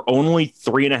 and they're only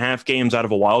 3.5 games out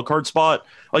of a wild card spot.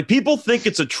 Like, people think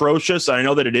it's atrocious. I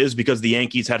know that it is, because the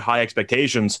Yankees had high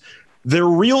expectations. They're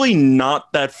really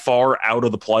not that far out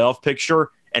of the playoff picture,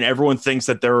 and everyone thinks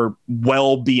that they're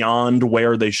well beyond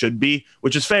where they should be,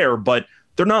 which is fair, but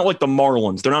they're not like the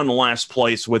Marlins. They're not in the last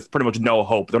place with pretty much no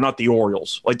hope. They're not the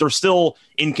Orioles. Like, they're still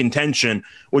in contention,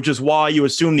 which is why you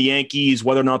assume the Yankees,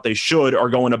 whether or not they should, are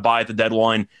going to buy at the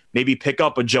deadline, maybe pick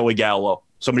up a Joey Gallo,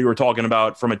 somebody we're talking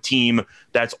about from a team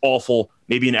that's awful,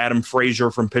 maybe an Adam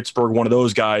Frazier from Pittsburgh, one of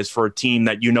those guys, for a team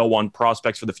that on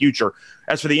prospects for the future.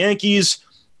 As for the Yankees,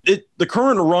 the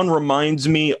current run reminds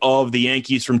me of the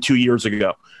Yankees from 2 years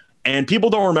ago. And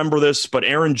people don't remember this, but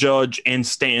Aaron Judge and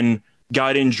Stanton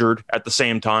got injured at the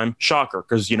same time. Shocker,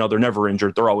 because, they're never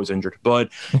injured. They're always injured. But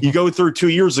you go through 2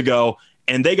 years ago,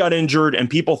 and they got injured,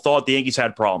 and people thought the Yankees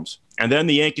had problems. And then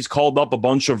the Yankees called up a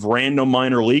bunch of random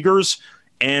minor leaguers,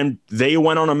 and they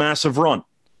went on a massive run.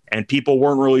 And people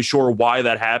weren't really sure why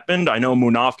that happened. I know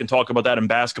Munaf can talk about that in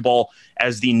basketball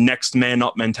as the next man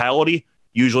up mentality.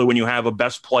 Usually when you have a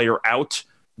best player out,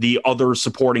 the other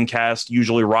supporting cast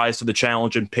usually rise to the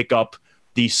challenge and pick up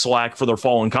the slack for their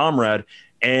fallen comrade.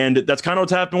 And that's kind of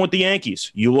what's happened with the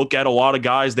Yankees. You look at a lot of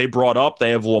guys they brought up. They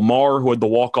have Lamar, who had the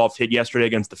walk-off hit yesterday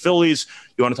against the Phillies.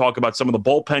 You want to talk about some of the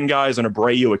bullpen guys and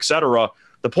Abreu, et cetera.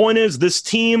 The point is, this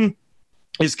team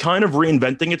is kind of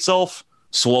reinventing itself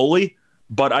slowly.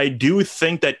 But I do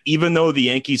think that even though the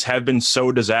Yankees have been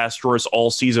so disastrous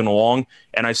all season long,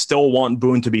 and I still want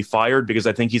Boone to be fired because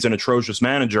I think he's an atrocious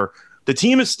manager, the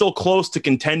team is still close to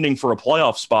contending for a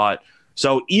playoff spot.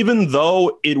 So even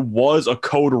though it was a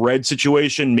code red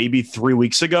situation maybe 3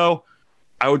 weeks ago,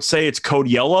 I would say it's code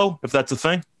yellow, if that's a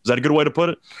thing. Is that a good way to put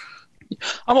it?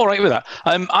 I'm all right with that.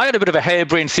 I had a bit of a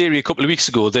harebrained theory a couple of weeks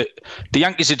ago that the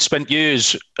Yankees had spent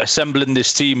years assembling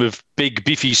this team of big,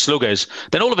 beefy sluggers.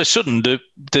 Then all of a sudden, the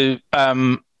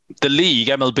league,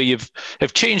 MLB,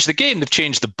 have changed the game. They've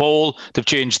changed the ball. They've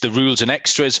changed the rules and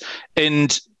extras.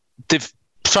 And they've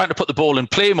trying to put the ball in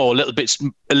play more, a little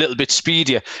bit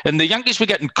speedier. And the Yankees were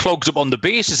getting clogged up on the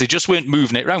bases. They just weren't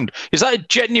moving it around. Is that a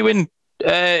genuine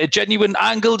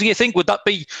angle, do you think? Would that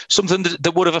be something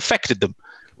that would have affected them?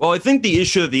 Well, I think the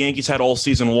issue that the Yankees had all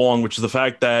season long, which is the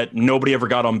fact that nobody ever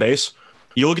got on base.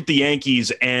 You look at the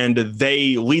Yankees, and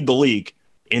they lead the league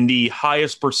in the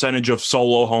highest percentage of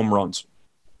solo home runs.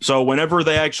 So whenever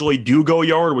they actually do go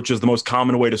yard, which is the most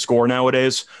common way to score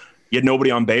nowadays, you had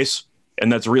nobody on base.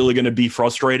 And that's really going to be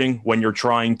frustrating when you're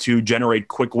trying to generate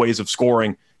quick ways of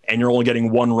scoring and you're only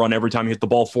getting one run every time you hit the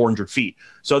ball 400 feet.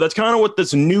 So that's kind of what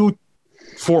this new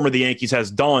form of the Yankees has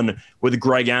done with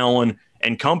Greg Allen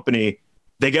and company.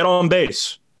 They get on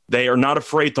base. They are not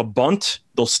afraid to bunt.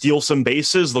 They'll steal some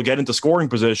bases. They'll get into scoring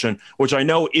position, which I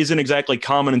know isn't exactly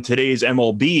common in today's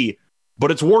MLB,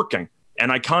 but it's working.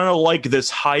 And I kind of like this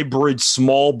hybrid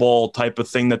small ball type of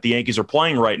thing that the Yankees are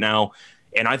playing right now.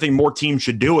 And I think more teams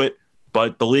should do it.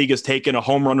 But the league has taken a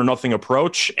home run or nothing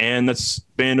approach, and that's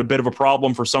been a bit of a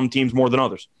problem for some teams more than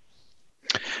others.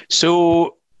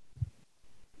 So,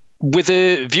 with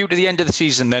a view to the end of the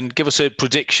season, then give us a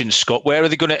prediction, Scott. Where are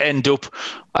they going to end up?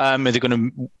 Are they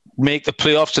going to make the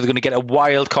playoffs? Are they going to get a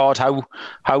wild card?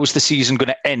 How is the season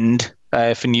going to end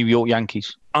for New York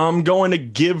Yankees? I'm going to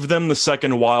give them the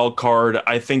second wild card.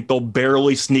 I think they'll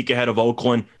barely sneak ahead of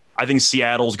Oakland. I think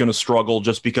Seattle's going to struggle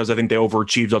just because I think they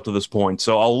overachieved up to this point.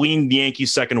 So I'll lean the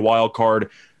Yankees second wild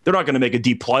card. They're not going to make a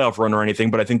deep playoff run or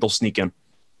anything, but I think they'll sneak in.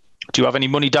 Do you have any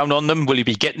money down on them? Will you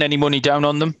be getting any money down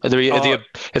on them? Are they a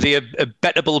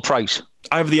bettable price?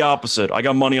 I have the opposite. I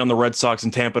got money on the Red Sox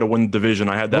and Tampa to win the division.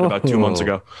 I had that about 2 months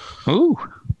ago. Ooh.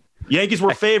 Yankees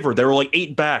were favored. They were like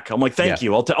 8 back. I'm like, thank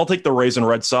you. I'll take the Rays and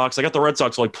Red Sox. I got the Red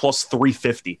Sox like plus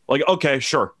 350. Like, okay,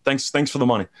 sure. Thanks for the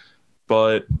money.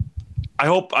 But I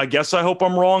hope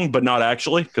I'm wrong, but not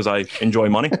actually, because I enjoy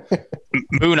money.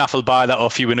 Munaf will buy that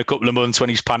off you in a couple of months when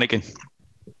he's panicking.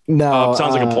 No,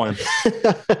 sounds like a plan.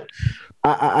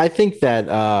 I think that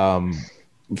I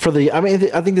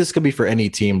think this could be for any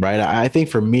team, right? I think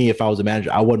for me, if I was a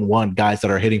manager, I wouldn't want guys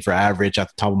that are hitting for average at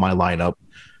the top of my lineup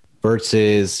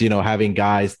versus, having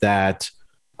guys that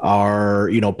are,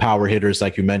 power hitters,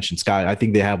 like you mentioned, Scott. I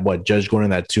think they have Judge going in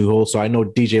that 2-hole. So I know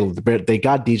they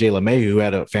got DJ LeMay, who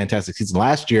had a fantastic season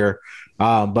last year.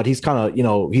 But he's kind of,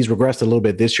 he's regressed a little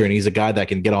bit this year, and he's a guy that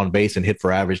can get on base and hit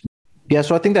for average. Yeah,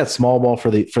 so I think that small ball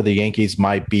for the Yankees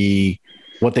might be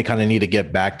what they kind of need to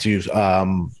get back to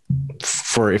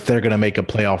for if they're going to make a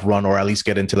playoff run or at least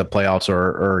get into the playoffs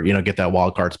or get that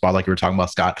wild card spot like you were talking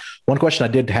about, Scott. One question I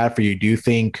did have for you: do you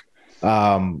think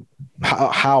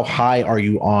how high are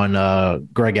you on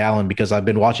Greg Allen? Because I've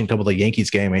been watching a couple of the Yankees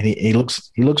game and he looks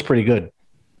pretty good.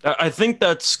 I think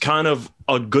that's kind of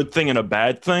a good thing and a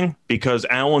bad thing because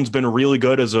Allen's been really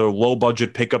good as a low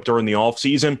budget pickup during the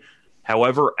offseason.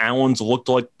 However, Allen's looked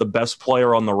like the best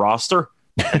player on the roster,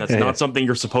 and that's not something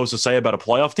you're supposed to say about a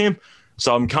playoff team.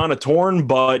 So I'm kind of torn,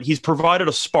 but he's provided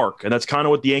a spark, and that's kind of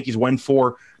what the Yankees went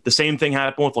for. The same thing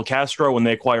happened with LeCastro when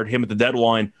they acquired him at the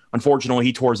deadline. Unfortunately,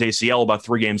 he tore his ACL about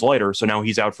 3 games later, so now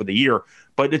he's out for the year.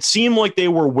 But it seemed like they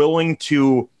were willing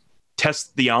to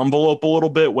test the envelope a little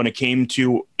bit when it came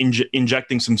to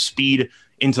injecting some speed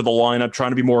into the lineup, trying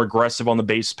to be more aggressive on the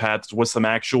base paths with some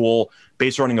actual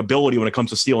base running ability when it comes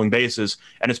to stealing bases,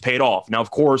 and it's paid off. Now, of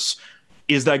course,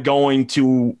 is that going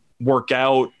to work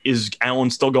out? Is Allen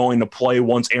still going to play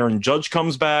once Aaron Judge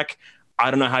comes back?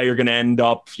 I don't know how you're going to end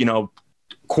up,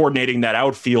 coordinating that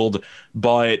outfield,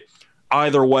 but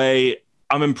either way,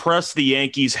 I'm impressed the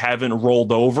Yankees haven't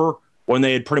rolled over when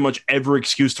they had pretty much every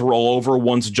excuse to roll over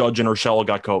once Judge and Urshela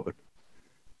got COVID.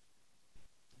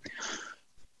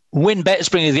 WynnBET is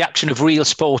bringing the action of real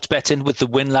sports betting with the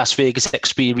Wynn Las Vegas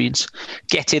experience.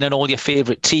 Get in on all your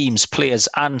favourite teams, players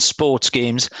and sports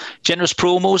games. Generous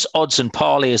promos, odds and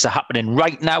parlays are happening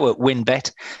right now at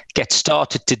WynnBET. Get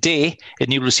started today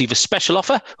and you'll receive a special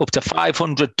offer up to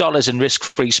 $500 in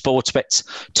risk-free sports bets.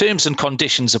 Terms and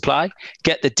conditions apply.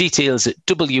 Get the details at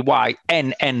wynnbet.com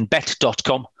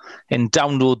and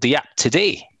download the app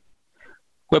today.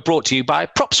 We're brought to you by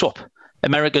PropSwap,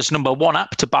 America's #1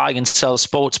 app to buy and sell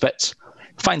sports bets.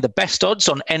 Find the best odds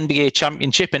on NBA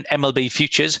Championship and MLB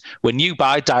futures when you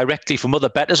buy directly from other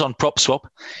bettors on PropSwap.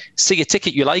 See a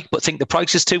ticket you like but think the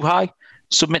price is too high?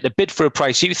 Submit a bid for a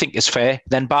price you think is fair,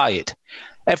 then buy it.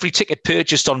 Every ticket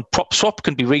purchased on PropSwap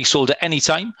can be resold at any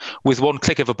time with one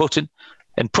click of a button,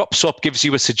 and PropSwap gives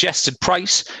you a suggested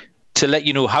price to let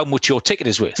you know how much your ticket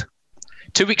is worth.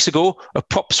 2 weeks ago, a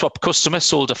PropSwap customer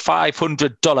sold a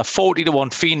 $500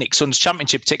 40-1 Phoenix Suns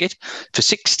championship ticket for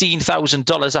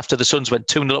 $16,000 after the Suns went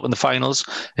 2-0 up in the finals,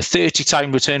 a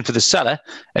 30-time return for the seller,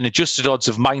 and adjusted odds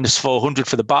of -400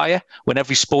 for the buyer when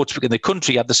every sportsbook in the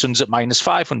country had the Suns at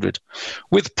 -500.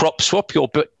 With PropSwap,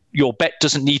 your bet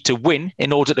doesn't need to win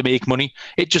in order to make money.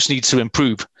 It just needs to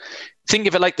improve. Think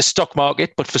of it like the stock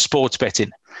market, but for sports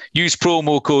betting. Use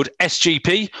promo code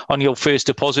SGP on your first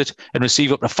deposit and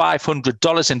receive up to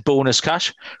 $500 in bonus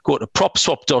cash. Go to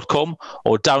PropSwap.com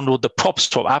or download the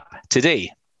PropSwap app today.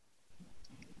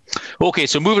 Okay,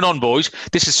 so moving on, boys.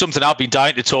 This is something I've been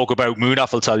dying to talk about,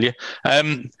 Munaf, I'll tell you.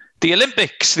 The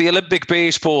Olympics, the Olympic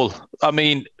baseball. I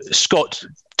mean, Scott,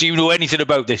 do you know anything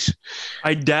about this?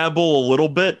 I dabble a little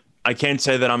bit. I can't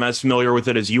say that I'm as familiar with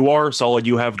it as you are, so I'll let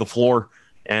you have the floor,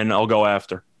 and I'll go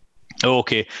after.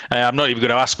 Okay, I'm not even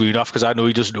going to ask Munaf because I know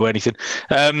he doesn't know anything.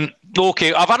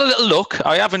 Okay, I've had a little look.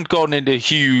 I haven't gone into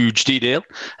huge detail,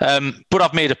 but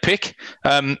I've made a pick.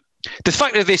 The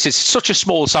fact that this is such a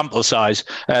small sample size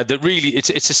that really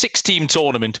it's a 6-team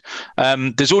tournament.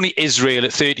 There's only Israel at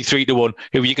 33-1,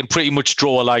 who you can pretty much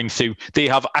draw a line through. They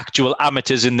have actual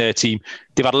amateurs in their team.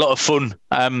 They've had a lot of fun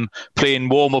playing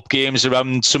warm-up games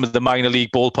around some of the minor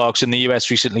league ballparks in the US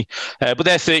recently. But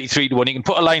they're 33-1. You can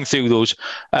put a line through those.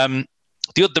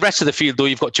 The rest of the field, though,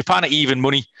 you've got Japan at even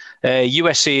money,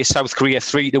 USA, South Korea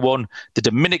 3-1, the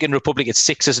Dominican Republic at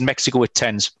 6s, and Mexico at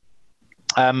 10s.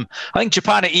 I think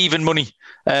Japan at even money,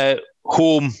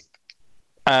 home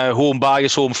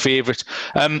bias, home favourite.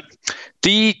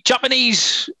 The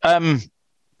Japanese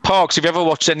parks, if you ever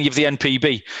watched any of the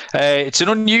NPB, it's an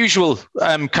unusual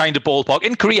kind of ballpark.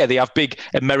 In Korea, they have big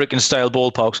American-style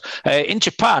ballparks. In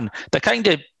Japan,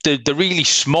 they're really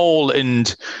small,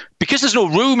 and because there's no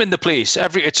room in the place,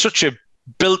 it's such a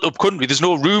built-up country. There's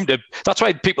no room to. That's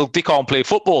why they can't play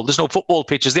football. There's no football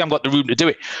pitches. They haven't got the room to do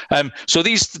it. So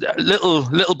these little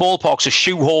ballparks are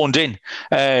shoehorned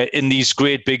in these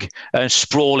great big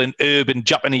sprawling urban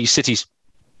Japanese cities.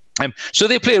 So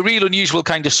they play a real unusual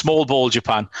kind of small ball,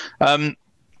 Japan, and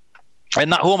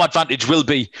that home advantage will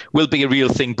be a real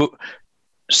thing. But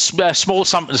small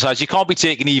sample size, you can't be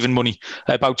taking even money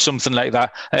about something like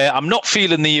that. I'm not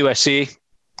feeling the USA.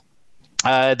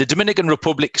 The Dominican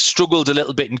Republic struggled a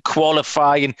little bit in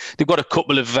qualifying. They've got a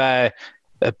couple of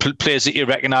players that you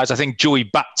recognise. I think Joey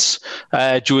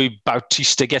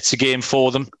Bautista gets a game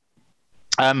for them.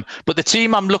 But the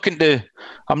team I'm looking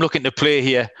to play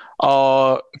here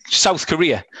are South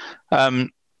Korea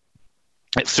at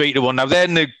 3-1. Now they're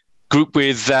in the group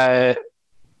with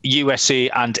USA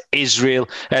and Israel.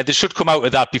 They should come out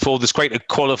of that before there's quite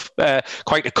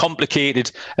a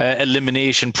complicated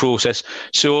elimination process.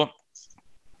 So.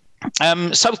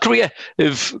 South Korea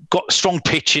have got strong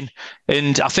pitching,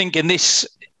 and I think in this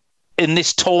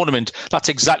tournament, that's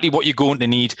exactly what you're going to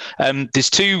need. There's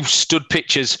two stud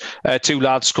pitchers, two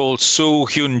lads called So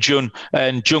Hyun Jun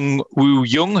and Jung Woo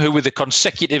Young, who were the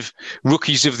consecutive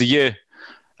rookies of the year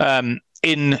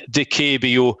in the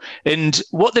KBO. And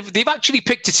what they've actually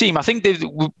picked a team. I think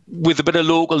with a bit of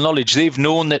local knowledge, they've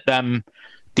known that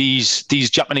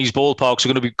these Japanese ballparks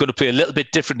are going to play a little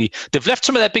bit differently. They've left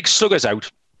some of their big sluggers out.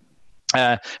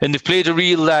 And they've played a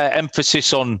real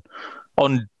emphasis on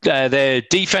their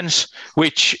defense,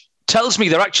 which tells me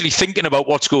they're actually thinking about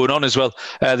what's going on as well.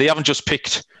 They haven't just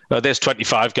picked, there's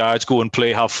 25 guys, go and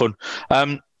play, have fun.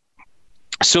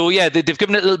 So, yeah, they've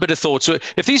given it a little bit of thought. So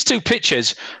if these two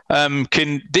pitchers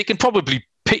can probably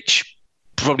pitch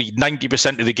probably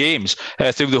 90% of the games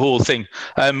through the whole thing.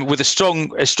 With a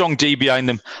strong D behind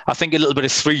them, I think a little bit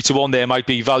of 3-1 there might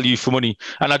be value for money.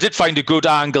 And I did find a good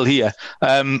angle here.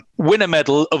 Win a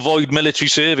medal, avoid military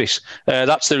service.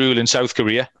 That's the rule in South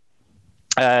Korea.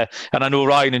 And I know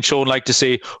Ryan and Sean like to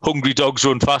say hungry dogs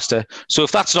run faster. So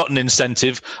if that's not an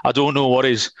incentive, I don't know what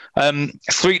is.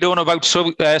 3-1 about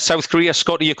South Korea.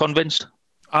 Scott, are you convinced?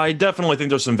 I definitely think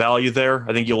there's some value there.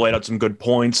 I think you laid out some good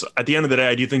points. At the end of the day,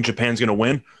 I do think Japan's going to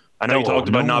win. I know you talked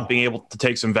about not being able to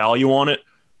take some value on it.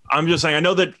 I'm just saying, I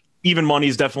know that even money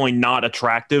is definitely not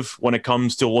attractive when it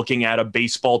comes to looking at a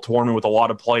baseball tournament with a lot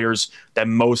of players that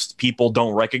most people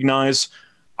don't recognize.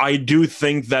 I do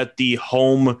think that the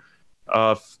home,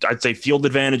 I'd say field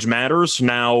advantage matters.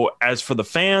 Now, as for the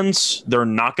fans, they're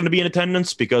not going to be in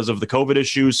attendance because of the COVID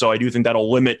issues. So I do think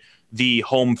that'll limit the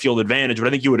home field advantage. But I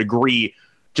think you would agree,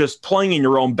 just playing in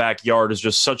your own backyard is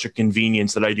just such a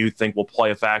convenience that I do think will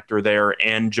play a factor there.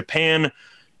 And Japan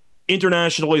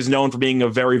internationally is known for being a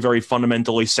very, very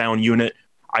fundamentally sound unit.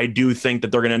 I do think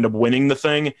that they're going to end up winning the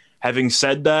thing. Having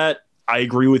said that, I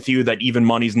agree with you that even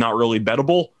money is not really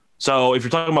bettable. So if you're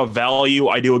talking about value,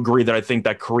 I do agree that I think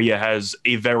that Korea has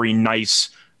a very nice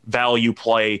value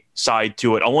play side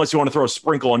to it, unless you want to throw a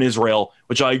sprinkle on Israel,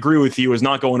 which I agree with you is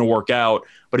not going to work out.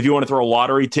 But if you want to throw a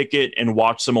lottery ticket and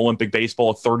watch some Olympic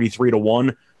baseball at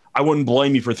 33-1, I wouldn't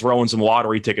blame you for throwing some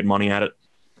lottery ticket money at it.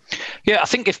 Yeah, I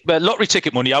think if lottery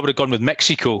ticket money, I would have gone with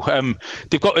Mexico.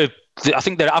 They've got I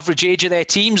think their average age of their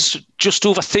team's just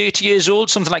over 30 years old,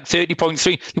 something like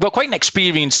 30.3. You've got quite an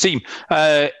experienced team.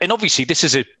 And obviously, this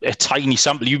is a tiny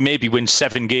sample. You maybe win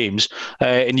 7 games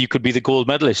and you could be the gold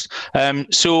medalist.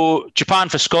 So Japan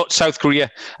for Scott, South Korea.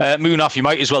 Munaf, you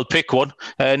might as well pick one.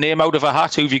 Name out of a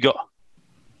hat. Who have you got?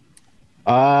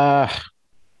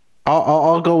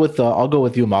 I'll go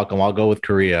with you, Malcolm. I'll go with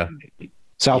Korea.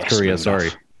 South Korea, sorry.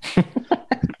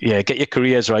 Yeah, get your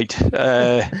careers right.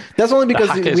 That's only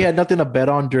because we had nothing to bet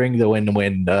on during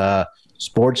when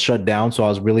sports shut down. So I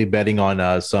was really betting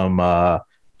on some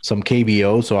some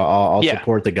KBO. So I'll Yeah.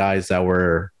 support the guys that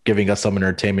were giving us some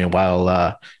entertainment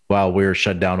while we're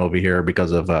shut down over here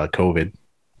because of COVID.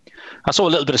 I saw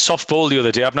a little bit of softball the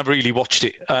other day. I've never really watched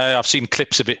it. I've seen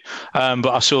clips of it, but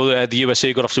I saw the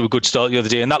USA got off to a good start the other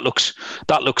day, and that looks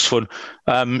fun.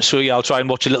 So yeah, I'll try and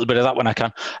watch a little bit of that when I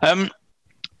can.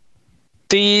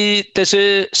 There's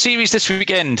a series this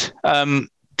weekend.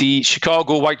 The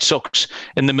Chicago White Sox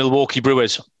and the Milwaukee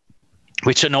Brewers,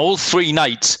 which on all 3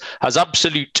 nights has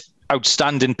absolute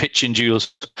outstanding pitching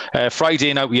duels.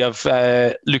 Friday night we have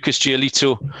Lucas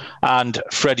Giolito and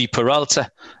Freddie Peralta.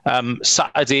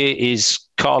 Saturday is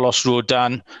Carlos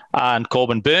Rodon and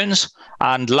Corbin Burns,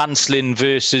 and Lance Lynn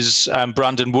versus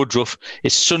Brandon Woodruff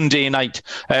is Sunday night.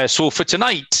 So for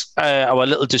tonight, our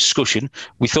little discussion,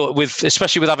 we thought,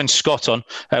 especially with having Scott on,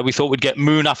 we thought we'd get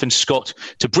Munaf and Scott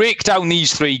to break down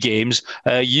these 3 games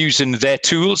using their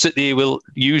tools that they will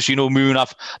use. You know,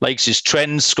 Munaf likes his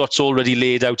trends. Scott's already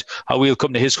laid out how we'll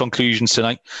come to his conclusions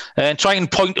tonight, and try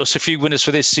and point us a few winners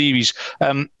for this series.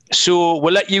 So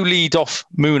we'll let you lead off,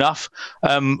 Munaf.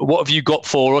 What have you got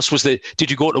for us? Did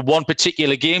you go to one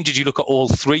particular game? Did you look at all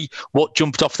 3? What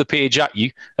jumped off the page at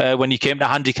you when you came to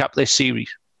handicap this series?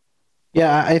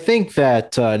 Yeah, I think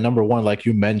that number one, like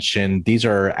you mentioned, these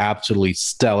are absolutely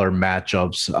stellar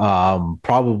matchups.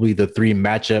 Probably the 3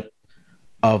 matchup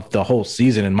of the whole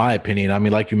season, in my opinion. I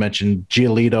mean, like you mentioned,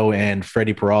 Giolito and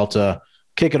Freddie Peralta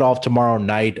kick it off tomorrow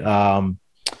night.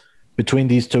 Between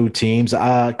these 2 teams,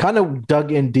 kind of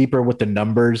dug in deeper with the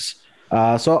numbers.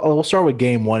 So we'll start with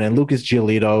game 1, and Lucas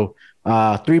Giolito,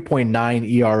 3.9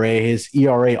 ERA. His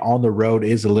ERA on the road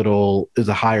is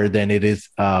higher than it is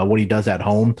what he does at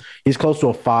home. He's close to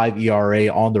a 5 ERA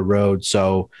on the road.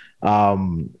 So,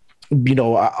 obviously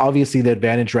the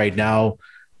advantage right now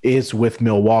is with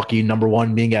Milwaukee, number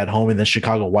 1 being at home, and the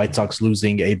Chicago White Sox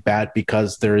losing a bat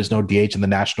because there is no DH in the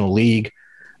National League.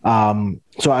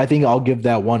 So I think I'll give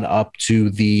that one up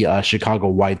to the Chicago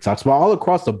White Sox. But all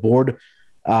across the board,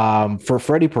 for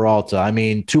Freddie Peralta, I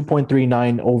mean,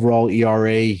 2.39 overall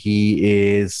ERA.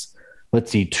 He is,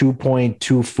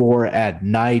 2.24 at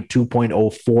night,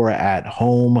 2.04 at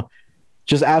home.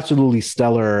 Just absolutely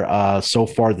stellar so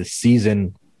far this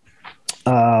season.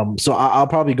 So I'll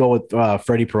probably go with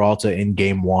Freddie Peralta in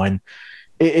game 1.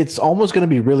 It's almost going to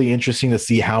be really interesting to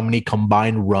see how many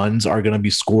combined runs are going to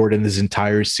be scored in this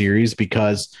entire series,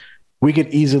 because we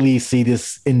could easily see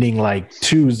this ending like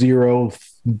 2-0,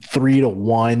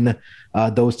 3-1,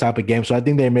 those type of games. So I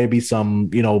think there may be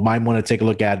some, might want to take a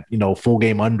look at, full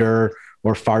game under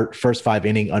or first 5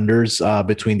 inning unders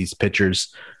between these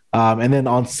pitchers. And then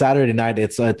on Saturday night,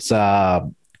 it's Carlos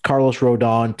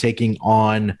Rodon taking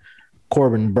on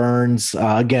Corbin Burns.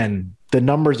 Again, the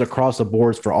numbers across the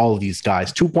boards for all of these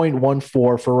guys, 2.14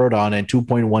 for Rodon and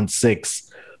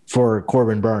 2.16 for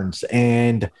Corbin Burns.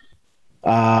 And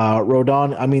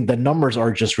Rodon, I mean, the numbers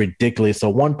are just ridiculous. A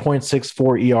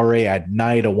 1.64 ERA at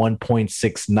night, a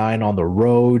 1.69 on the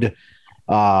road.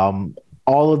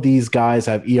 All of these guys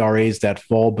have ERAs that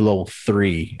fall below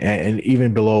 3 and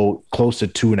even below close to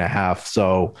 2.5.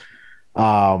 So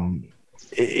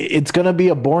it's going to be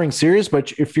a boring series,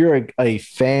 but if you're a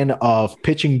fan of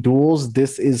pitching duels,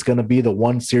 this is going to be the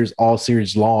one series all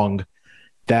series long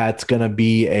that's going to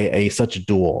be such a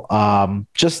duel.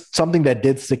 Just something that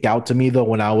did stick out to me, though,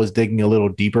 when I was digging a little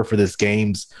deeper for this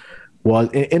games was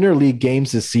in interleague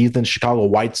games this season, Chicago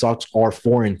White Sox are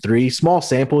 4-3. Small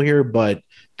sample here, but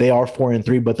they are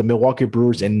 4-3. But the Milwaukee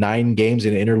Brewers in 9 games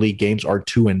in interleague games are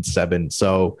 2-7.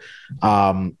 So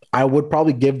I would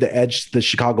probably give the edge to the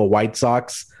Chicago White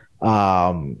Sox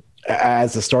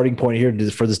as a starting point here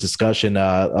for this discussion.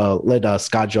 Let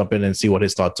Scott jump in and see what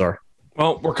his thoughts are.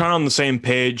 Well, we're kind of on the same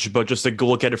page, but just to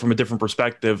look at it from a different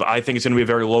perspective, I think it's going to be a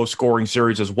very low-scoring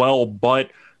series as well, but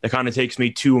that kind of takes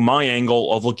me to my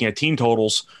angle of looking at team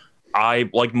totals. I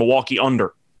like Milwaukee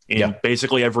under in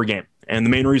basically every game. And the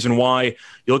main reason why,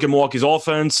 you look at Milwaukee's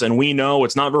offense, and we know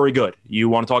it's not very good. You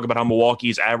want to talk about how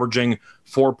Milwaukee's averaging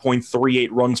 4.38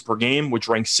 runs per game, which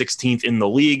ranks 16th in the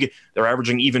league. They're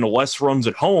averaging even less runs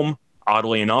at home,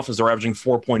 oddly enough, as they're averaging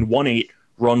 4.18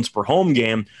 runs per home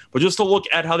game. But just to look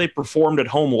at how they performed at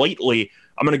home lately,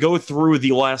 I'm going to go through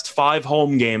the last 5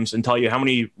 home games and tell you how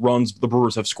many runs the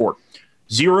Brewers have scored.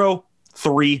 0,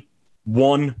 3,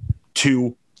 1,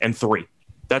 2, and 3.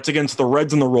 That's against the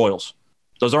Reds and the Royals.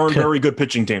 Those aren't very good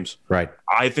pitching teams. Right.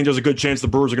 I think there's a good chance the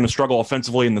Brewers are going to struggle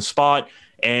offensively in the spot.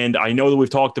 And I know that we've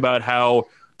talked about how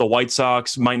the White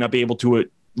Sox might not be able to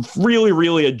really,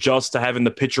 really adjust to having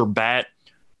the pitcher bat.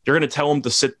 You're going to tell them to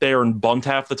sit there and bunt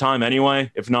half the time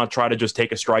anyway, if not try to just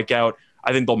take a strikeout.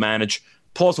 I think they'll manage.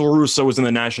 Plus, LaRusso was in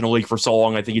the National League for so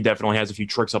long. I think he definitely has a few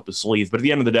tricks up his sleeve. But at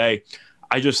the end of the day,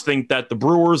 I just think that the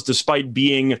Brewers, despite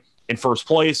being in first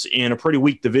place in a pretty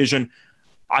weak division,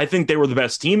 I think they were the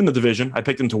best team in the division. I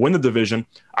picked them to win the division.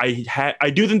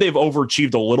 I do think they've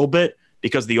overachieved a little bit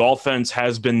because the offense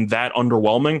has been that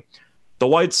underwhelming. The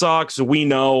White Sox, we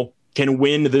know, can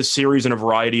win this series in a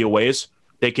variety of ways.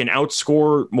 They can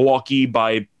outscore Milwaukee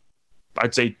by,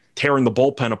 I'd say, tearing the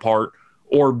bullpen apart,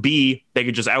 or B, they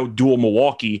could just outduel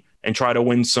Milwaukee and try to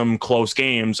win some close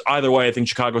games. Either way, I think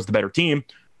Chicago's the better team.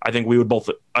 I think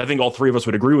all three of us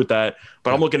would agree with that.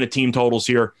 But I'm looking at team totals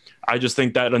here. I just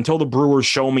think that until the Brewers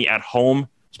show me at home,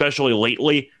 especially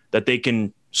lately, that they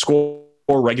can score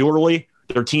regularly,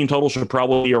 their team total should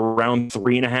probably be around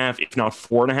 3.5, if not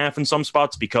 4.5 in some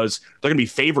spots, because they're going to be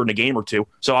favored in a game or two.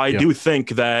 So I do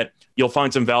think that you'll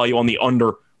find some value on the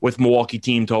under with Milwaukee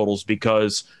team totals,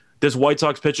 because this White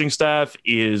Sox pitching staff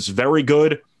is very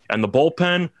good, and the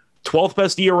bullpen, 12th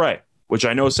best ERA, which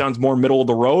I know sounds more middle of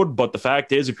the road, but the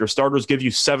fact is, if your starters give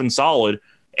you 7 solid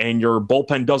and your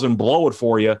bullpen doesn't blow it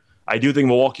for you, I do think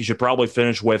Milwaukee should probably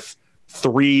finish with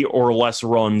 3 or less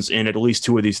runs in at least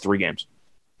 2 of these 3 games.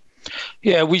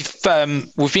 Yeah, we've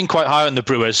been quite high on the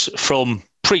Brewers from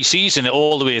pre-season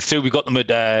all the way through. We got them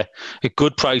at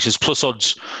good prices, plus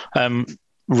odds,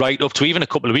 right up to even a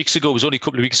couple of weeks ago. It was only a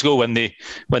couple of weeks ago when they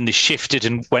shifted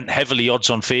and went heavily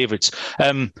odds on favourites.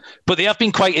 But they have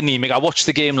been quite anemic. I watched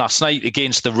the game last night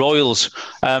against the Royals.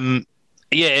 And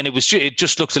it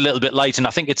just looks a little bit light, and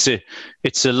I think it's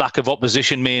a lack of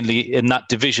opposition mainly in that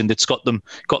division that's got them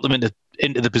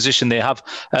into the position they have.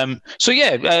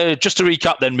 Just to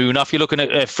recap then, Munaf, you're looking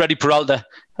at Freddie Peralta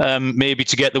maybe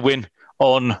to get the win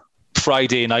on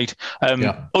Friday night.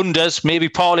 Unders, maybe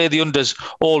parlay the unders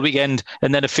all weekend,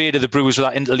 and then a fade of the Brewers with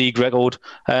that interleague record.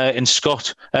 And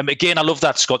Scott, again, I love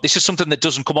that, Scott. This is something that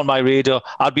doesn't come on my radar.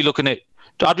 I'd be looking at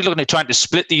trying to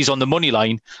split these on the money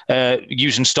line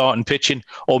using starting pitching,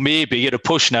 or maybe at a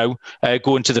push now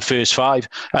going to the first 5.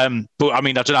 But I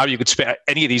mean, I don't know how you could split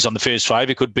any of these on the first 5.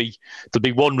 There'll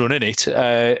be one run in it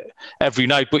every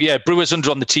night. But yeah, Brewers under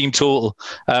on the team total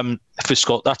for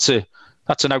Scott.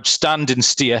 That's an outstanding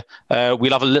steer.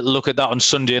 We'll have a little look at that on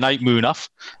Sunday night, Munaf,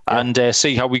 and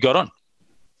see how we got on.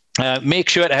 Make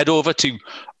sure to head over to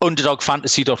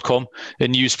underdogfantasy.com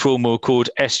and use promo code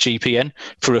SGPN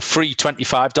for a free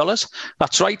 $25.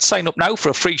 That's right. Sign up now for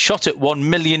a free shot at $1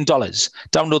 million.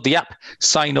 Download the app.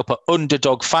 Sign up at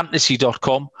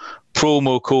underdogfantasy.com.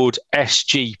 Promo code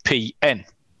SGPN.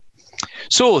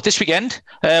 So this weekend,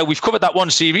 we've covered that one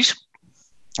series.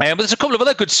 But there's a couple of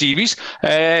other good series.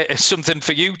 Something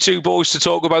for you two boys to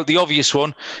talk about. The obvious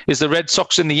one is the Red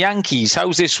Sox and the Yankees.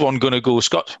 How's this one going to go,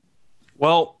 Scott?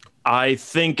 Well, I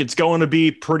think it's going to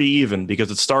be pretty even because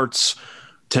it starts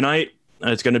tonight.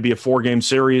 It's going to be a 4-game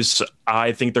series.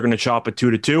 I think they're going to chop it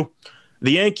 2-2.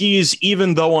 The Yankees,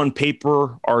 even though on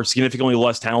paper are significantly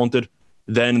less talented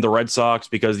than the Red Sox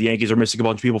because the Yankees are missing a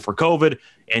bunch of people for COVID,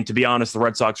 and to be honest, the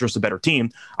Red Sox are just a better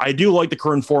team, I do like the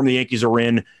current form the Yankees are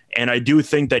in, and I do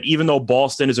think that even though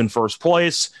Boston is in first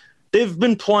place, they've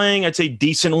been playing, I'd say,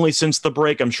 decently since the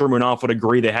break. I'm sure Munaf would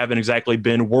agree. They haven't exactly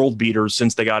been world beaters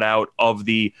since they got out of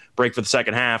the break for the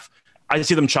second half. I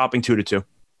see them chopping 2-2.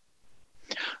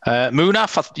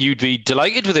 Munaf, you'd be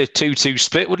delighted with a 2-2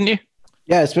 split, wouldn't you?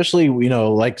 Yeah, especially,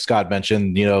 like Scott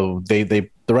mentioned, the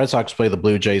Red Sox play the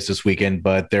Blue Jays this weekend,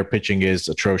 but their pitching is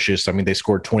atrocious. I mean, they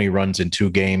scored 20 runs in 2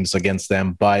 games against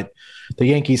them, but the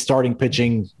Yankees starting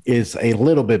pitching is a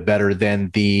little bit better than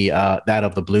that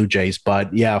of the Blue Jays.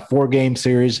 But yeah, 4-game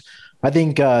series. I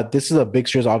think this is a big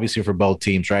series, obviously, for both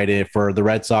teams, right? For the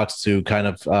Red Sox to kind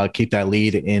of keep that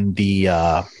lead in the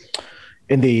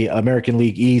American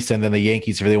League East, and then the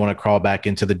Yankees, if they want to crawl back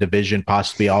into the division,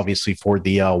 possibly, obviously, for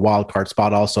the wild card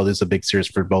spot. Also, this is a big series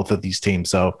for both of these teams.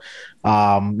 So,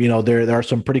 there are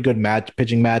some pretty good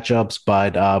pitching matchups,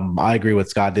 but I agree with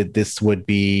Scott that this would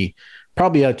be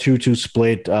probably a 2-2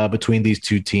 split between these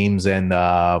two teams, and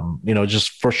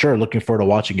just for sure looking forward to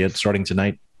watching it starting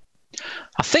tonight.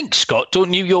 I think, Scott, don't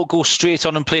New York go straight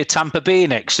on and play Tampa Bay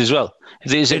next as well?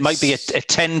 It might be a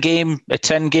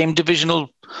 10-game divisional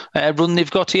run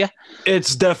they've got here.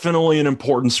 It's definitely an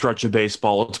important stretch of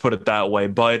baseball, let's put it that way.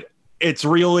 But it's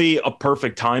really a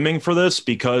perfect timing for this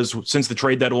because since the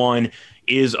trade deadline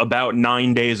is about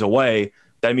 9 days away,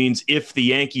 that means if the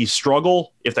Yankees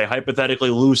struggle, if they hypothetically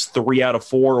lose 3 out of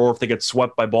 4, or if they get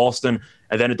swept by Boston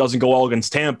and then it doesn't go well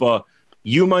against Tampa,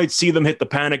 you might see them hit the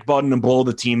panic button and blow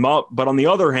the team up. But on the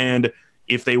other hand,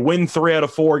 if they win 3 out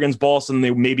of 4 against Boston,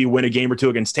 they maybe win a game or 2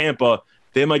 against Tampa,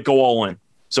 they might go all in.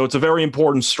 So it's a very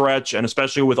important stretch, and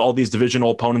especially with all these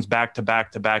divisional opponents back to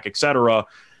back to back, et cetera,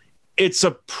 it's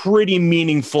a pretty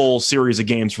meaningful series of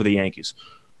games for the Yankees.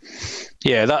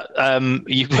 Yeah, that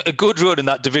a good run in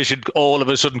that division all of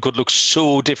a sudden could look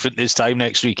so different this time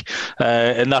next week,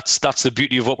 and that's the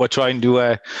beauty of what we're trying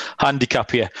to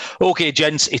handicap here. Okay,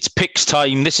 gents, it's picks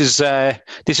time. This is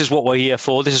what we're here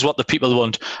for. This is what the people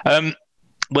want.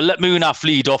 We'll let Munaf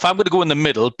lead off. I'm going to go in the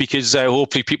middle because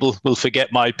hopefully people will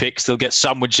forget my picks. They'll get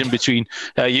sandwiched in between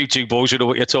you two boys. You know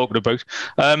what you're talking about.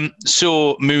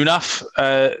 So Munaf,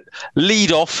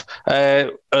 lead off.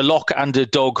 A lock and a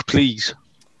dog, please.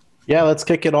 Yeah, let's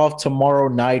kick it off tomorrow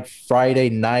night, Friday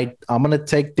night. I'm going to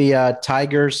take the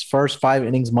Tigers first 5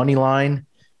 innings money line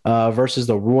versus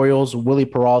the Royals. Willie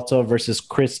Peralta versus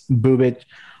Kris Bubic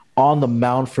on the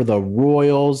mound for the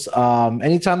Royals.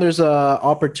 Anytime there's an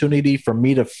opportunity for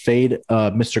me to fade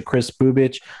Mr. Kris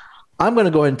Bubic, I'm going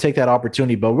to go ahead and take that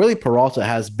opportunity. But Willie Peralta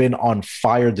has been on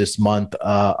fire this month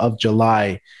of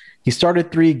July. He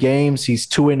started 3 games. He's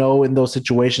 2-0 in those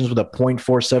situations with a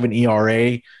 .47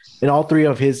 ERA. In all 3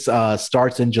 of his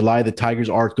starts in July, the Tigers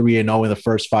are 3-0 in the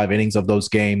first 5 innings of those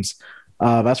games.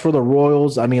 As for the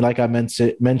Royals, I mean, like I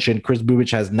mentioned, Kris Bubic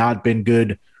has not been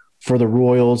good for the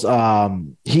Royals.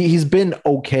 He's been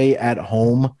okay at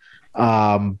home,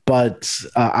 but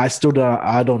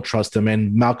I don't trust him.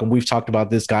 And Malcolm, we've talked about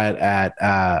this guy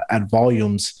at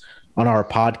volumes on our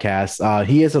podcast.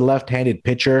 He is a left-handed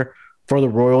pitcher for the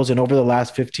Royals, and over the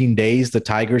last 15 days, the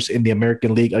Tigers in the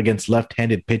American League against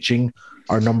left-handed pitching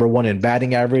are number 1 in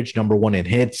batting average, number 1 in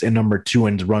hits, and number 2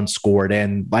 in runs scored.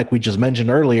 And like we just mentioned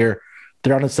earlier,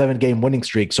 they're on a 7-game winning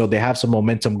streak, so they have some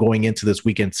momentum going into this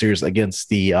weekend series against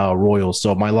the Royals.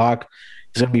 So my lock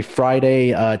is going to be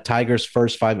Friday, Tigers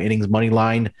first 5 innings money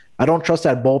line. I don't trust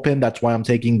that bullpen. That's why I'm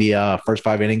taking the first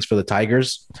 5 innings for the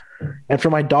Tigers. And for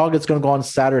my dog, it's going to go on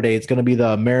Saturday. It's going to be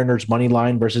the Mariners money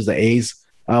line versus the A's.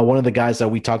 One of the guys that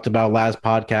we talked about last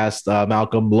podcast,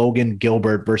 Malcolm, Logan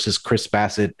Gilbert versus Chris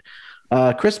Bassett.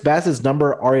 Chris Bassett's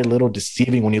number are a little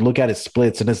deceiving when you look at his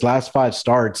splits. In his last 5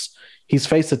 starts, he's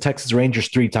faced the Texas Rangers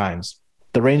 3 times.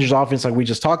 The Rangers offense, like we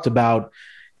just talked about,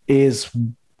 is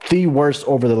the worst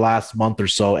over the last month or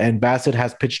so. And Bassett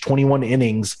has pitched 21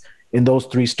 innings in those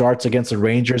 3 starts against the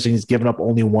Rangers, and he's given up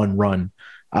only 1 run.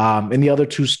 In the other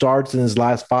 2 starts in his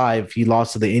last 5, he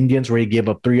lost to the Indians, where he gave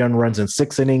up 3 earned runs in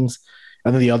 6 innings.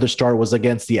 And then the other start was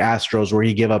against the Astros, where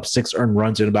he gave up 6 earned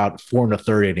runs in about 4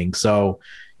 1/3 innings. So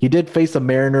he did face the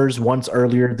Mariners once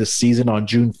earlier this season on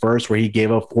June 1st, where he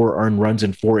gave up 4 earned runs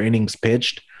in 4 innings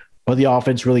pitched. But the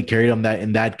offense really carried him. That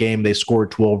in that game, they scored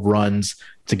 12 runs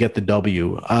to get the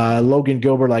W. Logan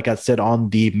Gilbert, like I said, on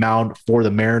the mound for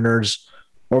the Mariners.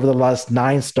 Over the last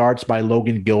 9 starts by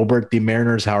Logan Gilbert, the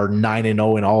Mariners are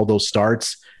 9-0 in all those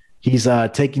starts. He's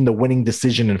taking the winning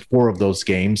decision in 4 of those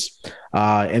games.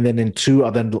 And then in 2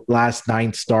 of the last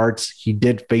 9 starts, he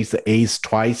did face the A's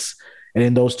twice. And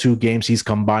in those 2 games, he's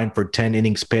combined for 10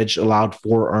 innings pitched, allowed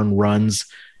 4 earned runs,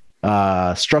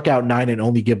 struck out 9, and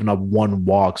only given up 1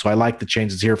 walk. So I like the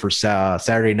chances here for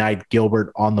Saturday night.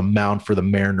 Gilbert on the mound for the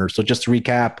Mariners. So just to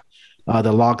recap,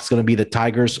 the lock's going to be the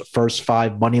Tigers first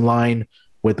 5 money line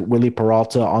with Willie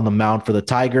Peralta on the mound for the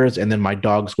Tigers. And then my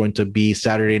dog's going to be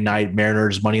Saturday night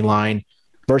Mariners money line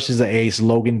versus the A's,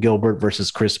 Logan Gilbert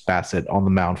versus Chris Bassett on the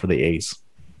mound for the A's.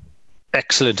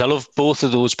 Excellent. I love both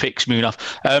of those picks, Munaf.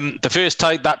 The first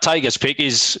that Tigers pick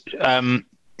is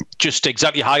just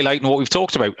exactly highlighting what we've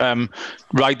talked about.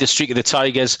 Ride the streak of the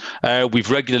Tigers. We've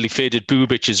regularly faded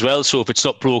Bubic as well, so if it's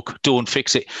not broke, don't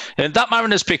fix it. And that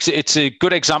Mariners picks, it's a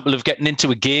good example of getting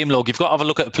into a game log. You've got to have a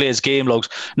look at the players' game logs.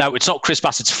 Now, it's not Chris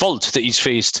Bassett's fault that he's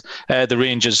faced the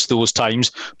Rangers those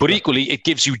times, but equally, it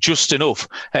gives you just enough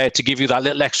to give you that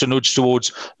little extra nudge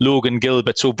towards Logan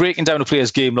Gilbert. So breaking down a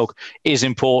player's game log is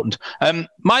important.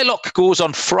 My lock goes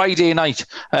on Friday night.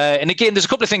 And again, there's a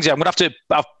couple of things here.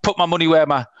 I've put my money where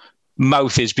my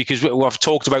mouth is, because we've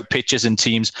talked about pitchers and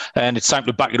teams, and it's time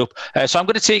to back it up. So I'm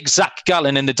going to take Zach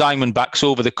Gallen in the Diamondbacks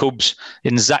over the Cubs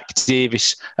in Zach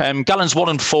Davis. Gallen's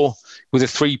 1-4 with a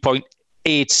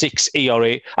 3.86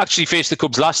 ERA. Actually faced the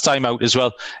Cubs last time out as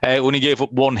well. Only gave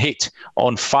up 1 hit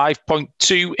on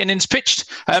 5.2 innings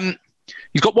pitched.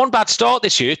 He's got 1 bad start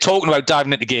this year, talking about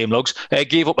diving into game logs.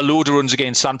 Gave up a load of runs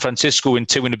against San Francisco in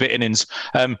 2 and a bit innings.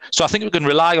 So I think we can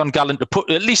rely on Gallen to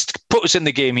at least put us in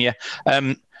the game here.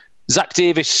 Zach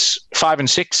Davis,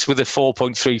 5-6 with a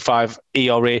 4.35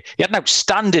 ERA. He had an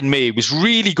outstanding May. He was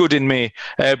really good in May,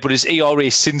 but his ERA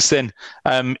since then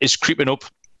is creeping up.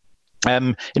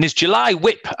 In his July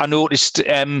whip, I noticed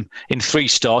in 3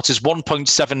 starts is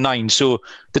 1.79. So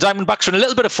the Diamondbacks are in a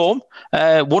little bit of form.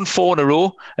 1-4 in a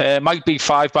row. Might be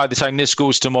 5 by the time this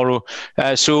goes tomorrow.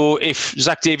 So if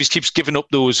Zach Davies keeps giving up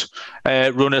those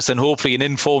runners, then hopefully an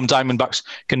informed Diamondbacks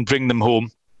can bring them home.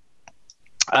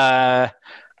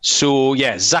 So,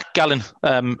 yeah, Zach Gallen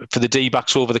for the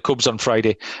D-backs over the Cubs on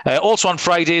Friday. Also on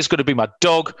Friday is going to be my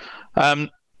dog.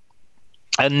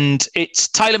 And it's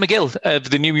Tyler McGill of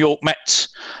the New York Mets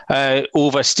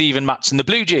over Steven Matz and the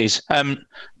Blue Jays.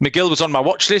 McGill was on my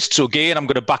watch list, so again, I'm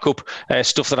going to back up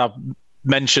stuff that I've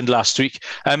mentioned last week.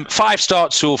 5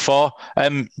 starts so far.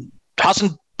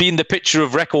 Hasn't been the picture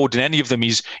of record in any of them.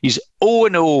 He's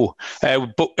 0-0,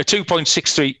 but a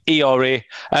 2.63 ERA.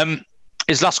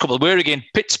 His last couple were again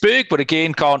Pittsburgh, but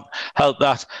again, can't help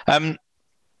that.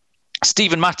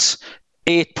 Steven Matz,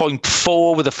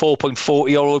 8.4 with a 4.4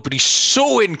 ERA, but he's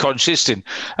so inconsistent.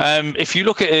 If you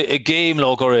look at a game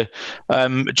log or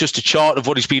just a chart of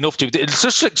what he's been up to, it's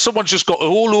just like someone's just got a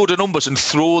whole load of numbers and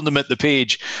thrown them at the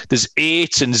page. There's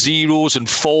 8s and 0s and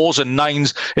 4s and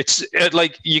 9s. It's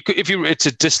like it's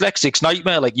a dyslexic's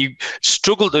nightmare. Like you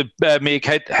struggle to make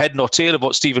head nor tail of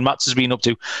what Steven Matz has been up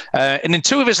to. And in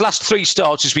 2 of his last 3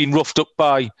 starts, he's been roughed up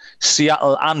by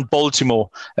Seattle and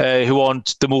Baltimore, who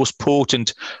aren't the most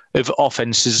potent of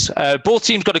offenses. Both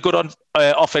teams got a good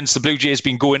offense. The Blue Jays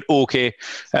been going okay,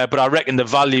 but I reckon the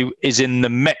value is in the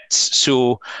Mets.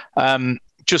 So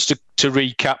just to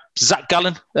recap, Zach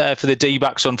Gallen for the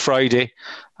D-backs on Friday,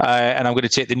 and I'm going to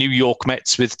take the New York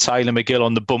Mets with Tyler McGill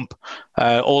on the bump.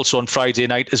 Also on Friday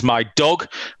night as my dog.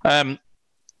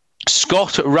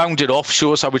 Scott, round it off.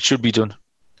 Show us how it should be done.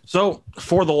 So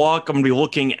for the lock, I'm going to be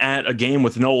looking at a game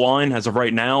with no line as of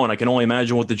right now, and I can only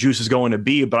imagine what the juice is going to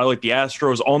be, but I like the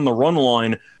Astros on the run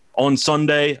line on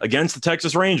Sunday against the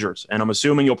Texas Rangers, and I'm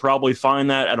assuming you'll probably find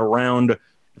that at around,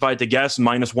 if I had to guess,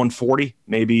 minus 140,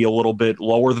 maybe a little bit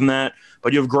lower than that.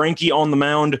 But you have Greinke on the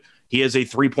mound. He has a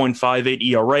 3.58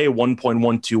 ERA,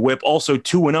 1.12 whip, also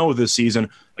 2-0 this season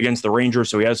against the Rangers,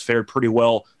 so he has fared pretty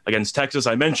well against Texas.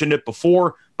 I mentioned it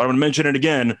before, but I'm going to mention it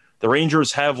again. The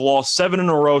Rangers have lost 7 in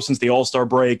a row since the All-Star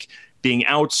break, being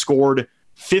outscored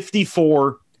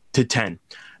 54-10.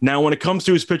 Now, when it comes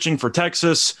to his pitching for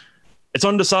Texas, it's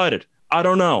undecided. I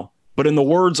don't know. But in the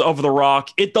words of The Rock,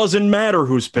 it doesn't matter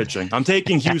who's pitching. I'm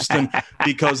taking Houston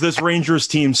because this Rangers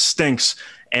team stinks.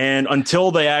 And until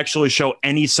they actually show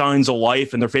any signs of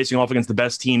life and they're facing off against the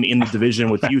best team in the division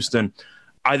with Houston,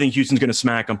 I think Houston's going to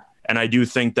smack them. And I do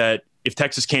think that if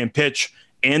Texas can't pitch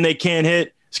and they can't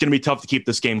hit, it's going to be tough to keep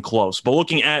this game close. But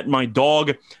looking at my dog,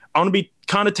 I'm going to be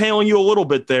kind of tailing you a little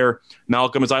bit there,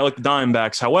 Malcolm, as I like the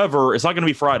Diamondbacks. However, it's not going to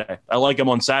be Friday. I like him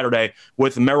on Saturday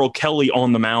with Merrill Kelly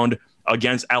on the mound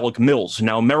against Alec Mills.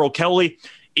 Now, Merrill Kelly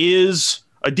is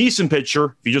a decent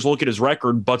pitcher if you just look at his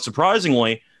record, but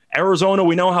surprisingly, Arizona,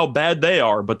 we know how bad they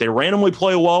are, but they randomly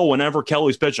play low whenever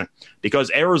Kelly's pitching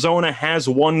because Arizona has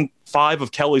won 5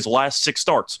 of Kelly's last 6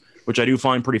 starts, which I do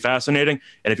find pretty fascinating.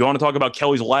 And if you want to talk about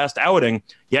Kelly's last outing,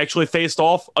 he actually faced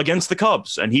off against the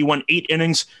Cubs, and he went 8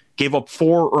 innings, gave up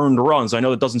 4 earned runs. I know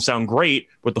that doesn't sound great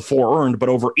with the 4 earned, but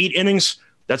over 8 innings,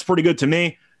 that's pretty good to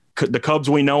me. The Cubs,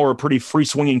 we know, are a pretty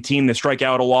free-swinging team. They strike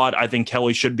out a lot. I think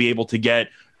Kelly should be able to get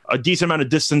a decent amount of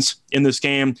distance in this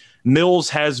game. Mills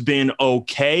has been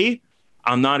okay.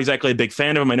 I'm not exactly a big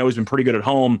fan of him. I know he's been pretty good at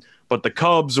home, but the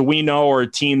Cubs, we know, are a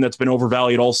team that's been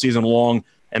overvalued all season long.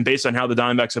 And based on how the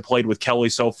Diamondbacks have played with Kelly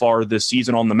so far this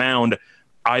season on the mound,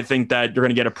 I think that you're going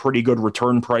to get a pretty good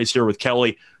return price here with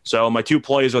Kelly. So my 2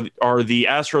 plays are the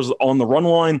Astros on the run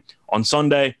line on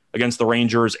Sunday against the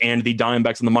Rangers and the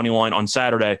Diamondbacks on the money line on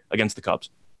Saturday against the Cubs.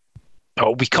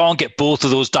 Oh, we can't get both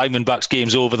of those Diamondbacks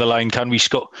games over the line, can we,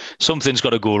 Scott? Something's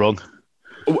got to go wrong.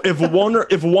 If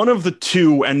one of the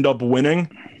 2 end up winning,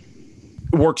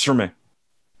 it works for me.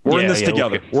 We're in this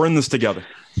together. Okay. We're in this together.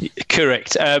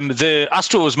 Correct. The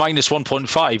Astros minus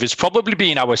 1.5 has probably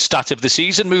been our stat of the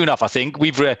season, Moonaf. I think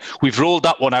we've rolled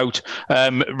that one out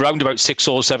round about 6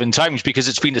 or 7 times because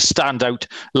it's been a standout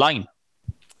line.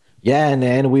 Yeah,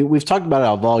 and we've talked about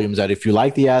our volumes that if you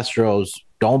like the Astros,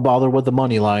 don't bother with the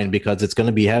money line because it's going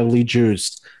to be heavily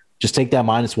juiced. Just take that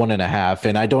minus 1.5.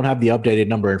 And I don't have the updated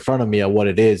number in front of me of what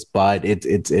it is, but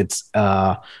it's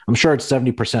I'm sure it's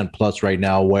 70% plus right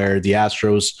now, where the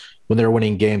Astros, when they're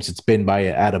winning games, it's been by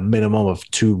at a minimum of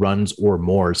 2 runs or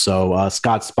more. So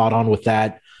Scott's spot on with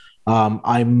that.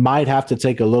 I might have to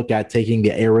take a look at taking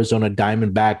the Arizona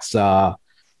Diamondbacks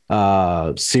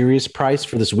serious price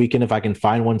for this weekend if I can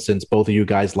find one, since both of you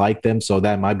guys like them. So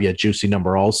that might be a juicy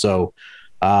number also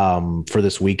for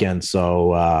this weekend.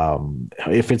 So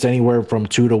if it's anywhere from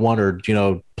 2-1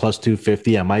 or plus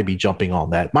 250, I might be jumping on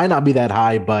that. Might not be that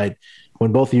high, but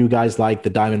when both of you guys like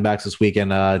the Diamondbacks this weekend,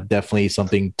 definitely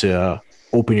something to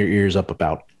open your ears up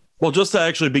about. Well, just to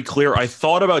actually be clear, I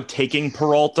thought about taking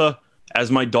Peralta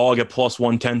as my dog at plus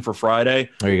 110 for Friday.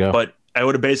 There you go. But I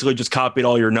would have basically just copied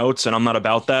all your notes, and I'm not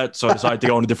about that, so I decided to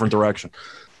go in a different direction.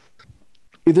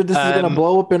 Either this is going to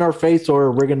blow up in our face,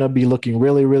 or we're going to be looking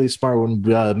really, really smart when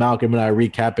Malcolm and I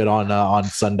recap it on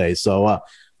Sunday. So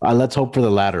let's hope for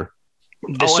the latter.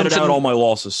 I'll edit out all my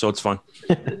losses, so it's fine.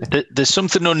 There's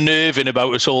something unnerving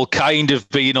about us all kind of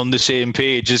being on the same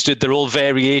page. Is that they're all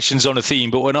variations on a theme,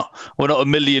 but we're not a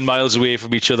million miles away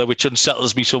from each other, which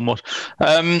unsettles me somewhat.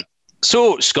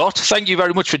 So, Scott, thank you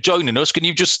very much for joining us. Can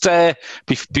you just,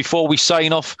 before we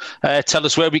sign off, tell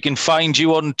us where we can find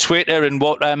you on Twitter and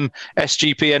what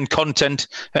SGPN content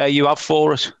you have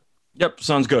for us? Yep,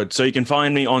 sounds good. So you can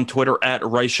find me on Twitter at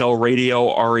Reichel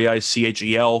Radio,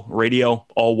 REICHEL Radio,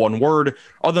 all one word.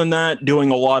 Other than that,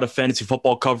 doing a lot of fantasy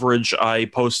football coverage. I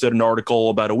posted an article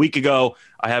about a week ago.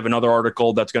 I have another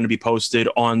article that's going to be posted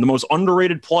on the most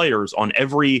underrated players on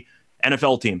every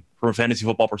NFL team from a fantasy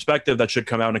football perspective. That should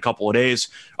come out in a couple of days.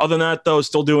 Other than that, though,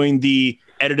 still doing the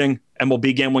editing,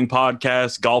 MLB gambling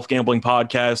podcast, golf gambling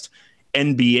podcast,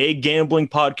 NBA gambling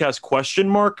podcast ?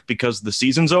 Because the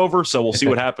season's over, so we'll see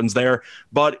what happens there.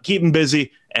 But keep them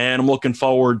busy, and I'm looking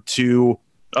forward to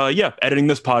editing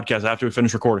this podcast after we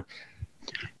finish recording.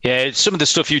 Yeah, some of the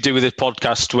stuff you do with this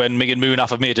podcast when me and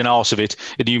Munaf have made an arse of it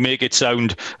and you make it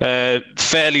sound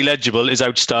fairly legible is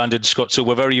outstanding, Scott. So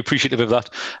we're very appreciative of that.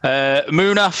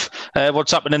 Munaf,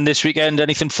 what's happening this weekend?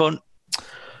 Anything fun?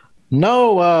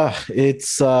 No,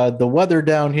 it's the weather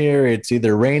down here. It's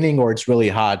either raining or it's really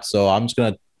hot. So I'm just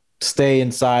going to stay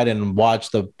inside and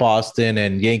watch the Boston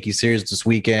and Yankee series this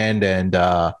weekend. And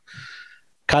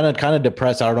kind of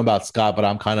depressed. I don't know about Scott, but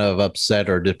I'm kind of upset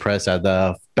or depressed that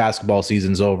the basketball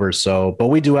season's over. So, but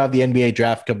we do have the NBA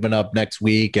draft coming up next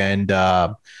week, and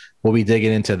we'll be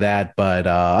digging into that. But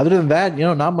other than that,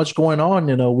 not much going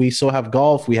on. We still have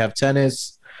golf, we have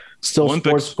tennis, still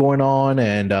Olympics. Sports going on,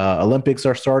 and Olympics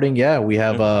are starting. Yeah, we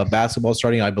have basketball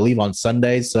starting, I believe, on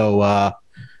Sunday. So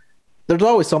there's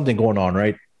always something going on,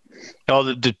 right? Oh,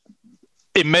 the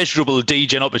immeasurable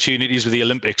DGen opportunities with the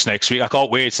Olympics next week. I can't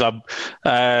wait. I'm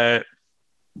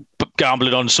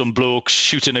gambling on some bloke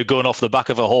shooting a gun off the back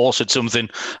of a horse at something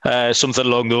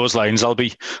along those lines. I'll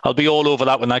be all over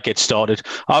that when that gets started.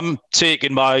 I'm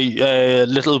taking my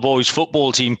little boys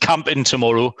football team camping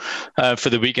tomorrow for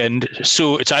the weekend.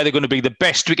 So it's either going to be the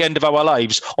best weekend of our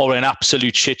lives or an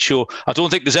absolute shit show. I don't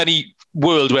think there's any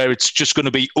world where it's just going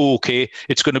to be okay.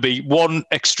 It's going to be one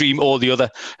extreme or the other.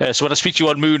 So when I speak to you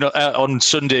on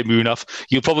Sunday, Munaf,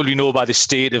 you'll probably know by the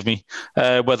state of me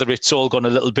whether it's all gone a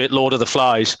little bit Lord of the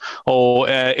Flies or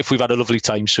if we've had a lovely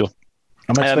time. So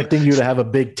I'm expecting you to have a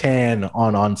big tan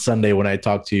on Sunday when I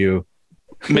talk to you.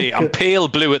 Mate, I'm pale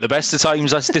blue at the best of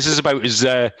times. This is about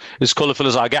as colourful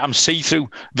as I get. I'm see-through,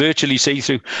 virtually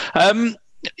see-through.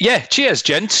 Cheers,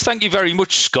 gents. Thank you very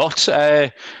much, Scott.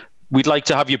 We'd like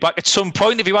to have you back at some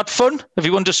point. Have you had fun? Have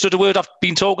you understood a word I've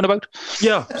been talking about?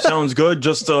 Yeah, sounds good.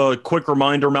 Just a quick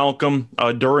reminder, Malcolm,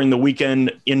 during the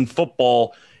weekend in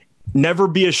football, never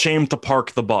be ashamed to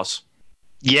park the bus.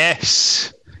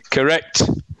 Yes, correct.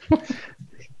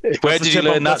 Where did you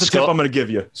learn that, Scott? That's a tip I'm going to give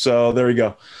you. So there you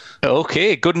go.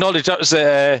 Okay, good knowledge. That was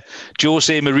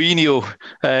Jose Mourinho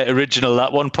original,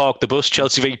 that one, Park the Bus,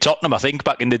 Chelsea v Tottenham, I think,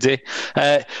 back in the day.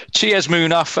 Cheers,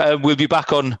 Munaf. We'll be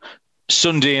back on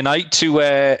Sunday night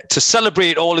to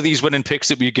celebrate all of these winning picks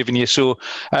that we've given you. So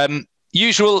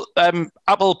usual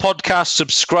Apple Podcast,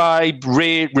 subscribe,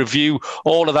 rate, review,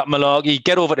 all of that malarkey.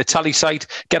 Get over to Tally site,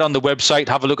 get on the website,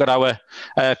 have a look at our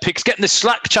picks. Get in the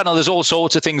Slack channel. There's all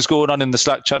sorts of things going on in the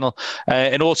Slack channel,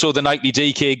 and also the nightly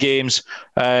DK games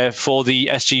for the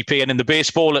SGP and in the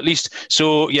baseball at least.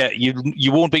 So yeah,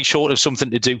 you won't be short of something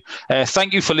to do.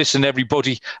 Thank you for listening,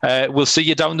 everybody. We'll see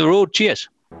you down the road. Cheers.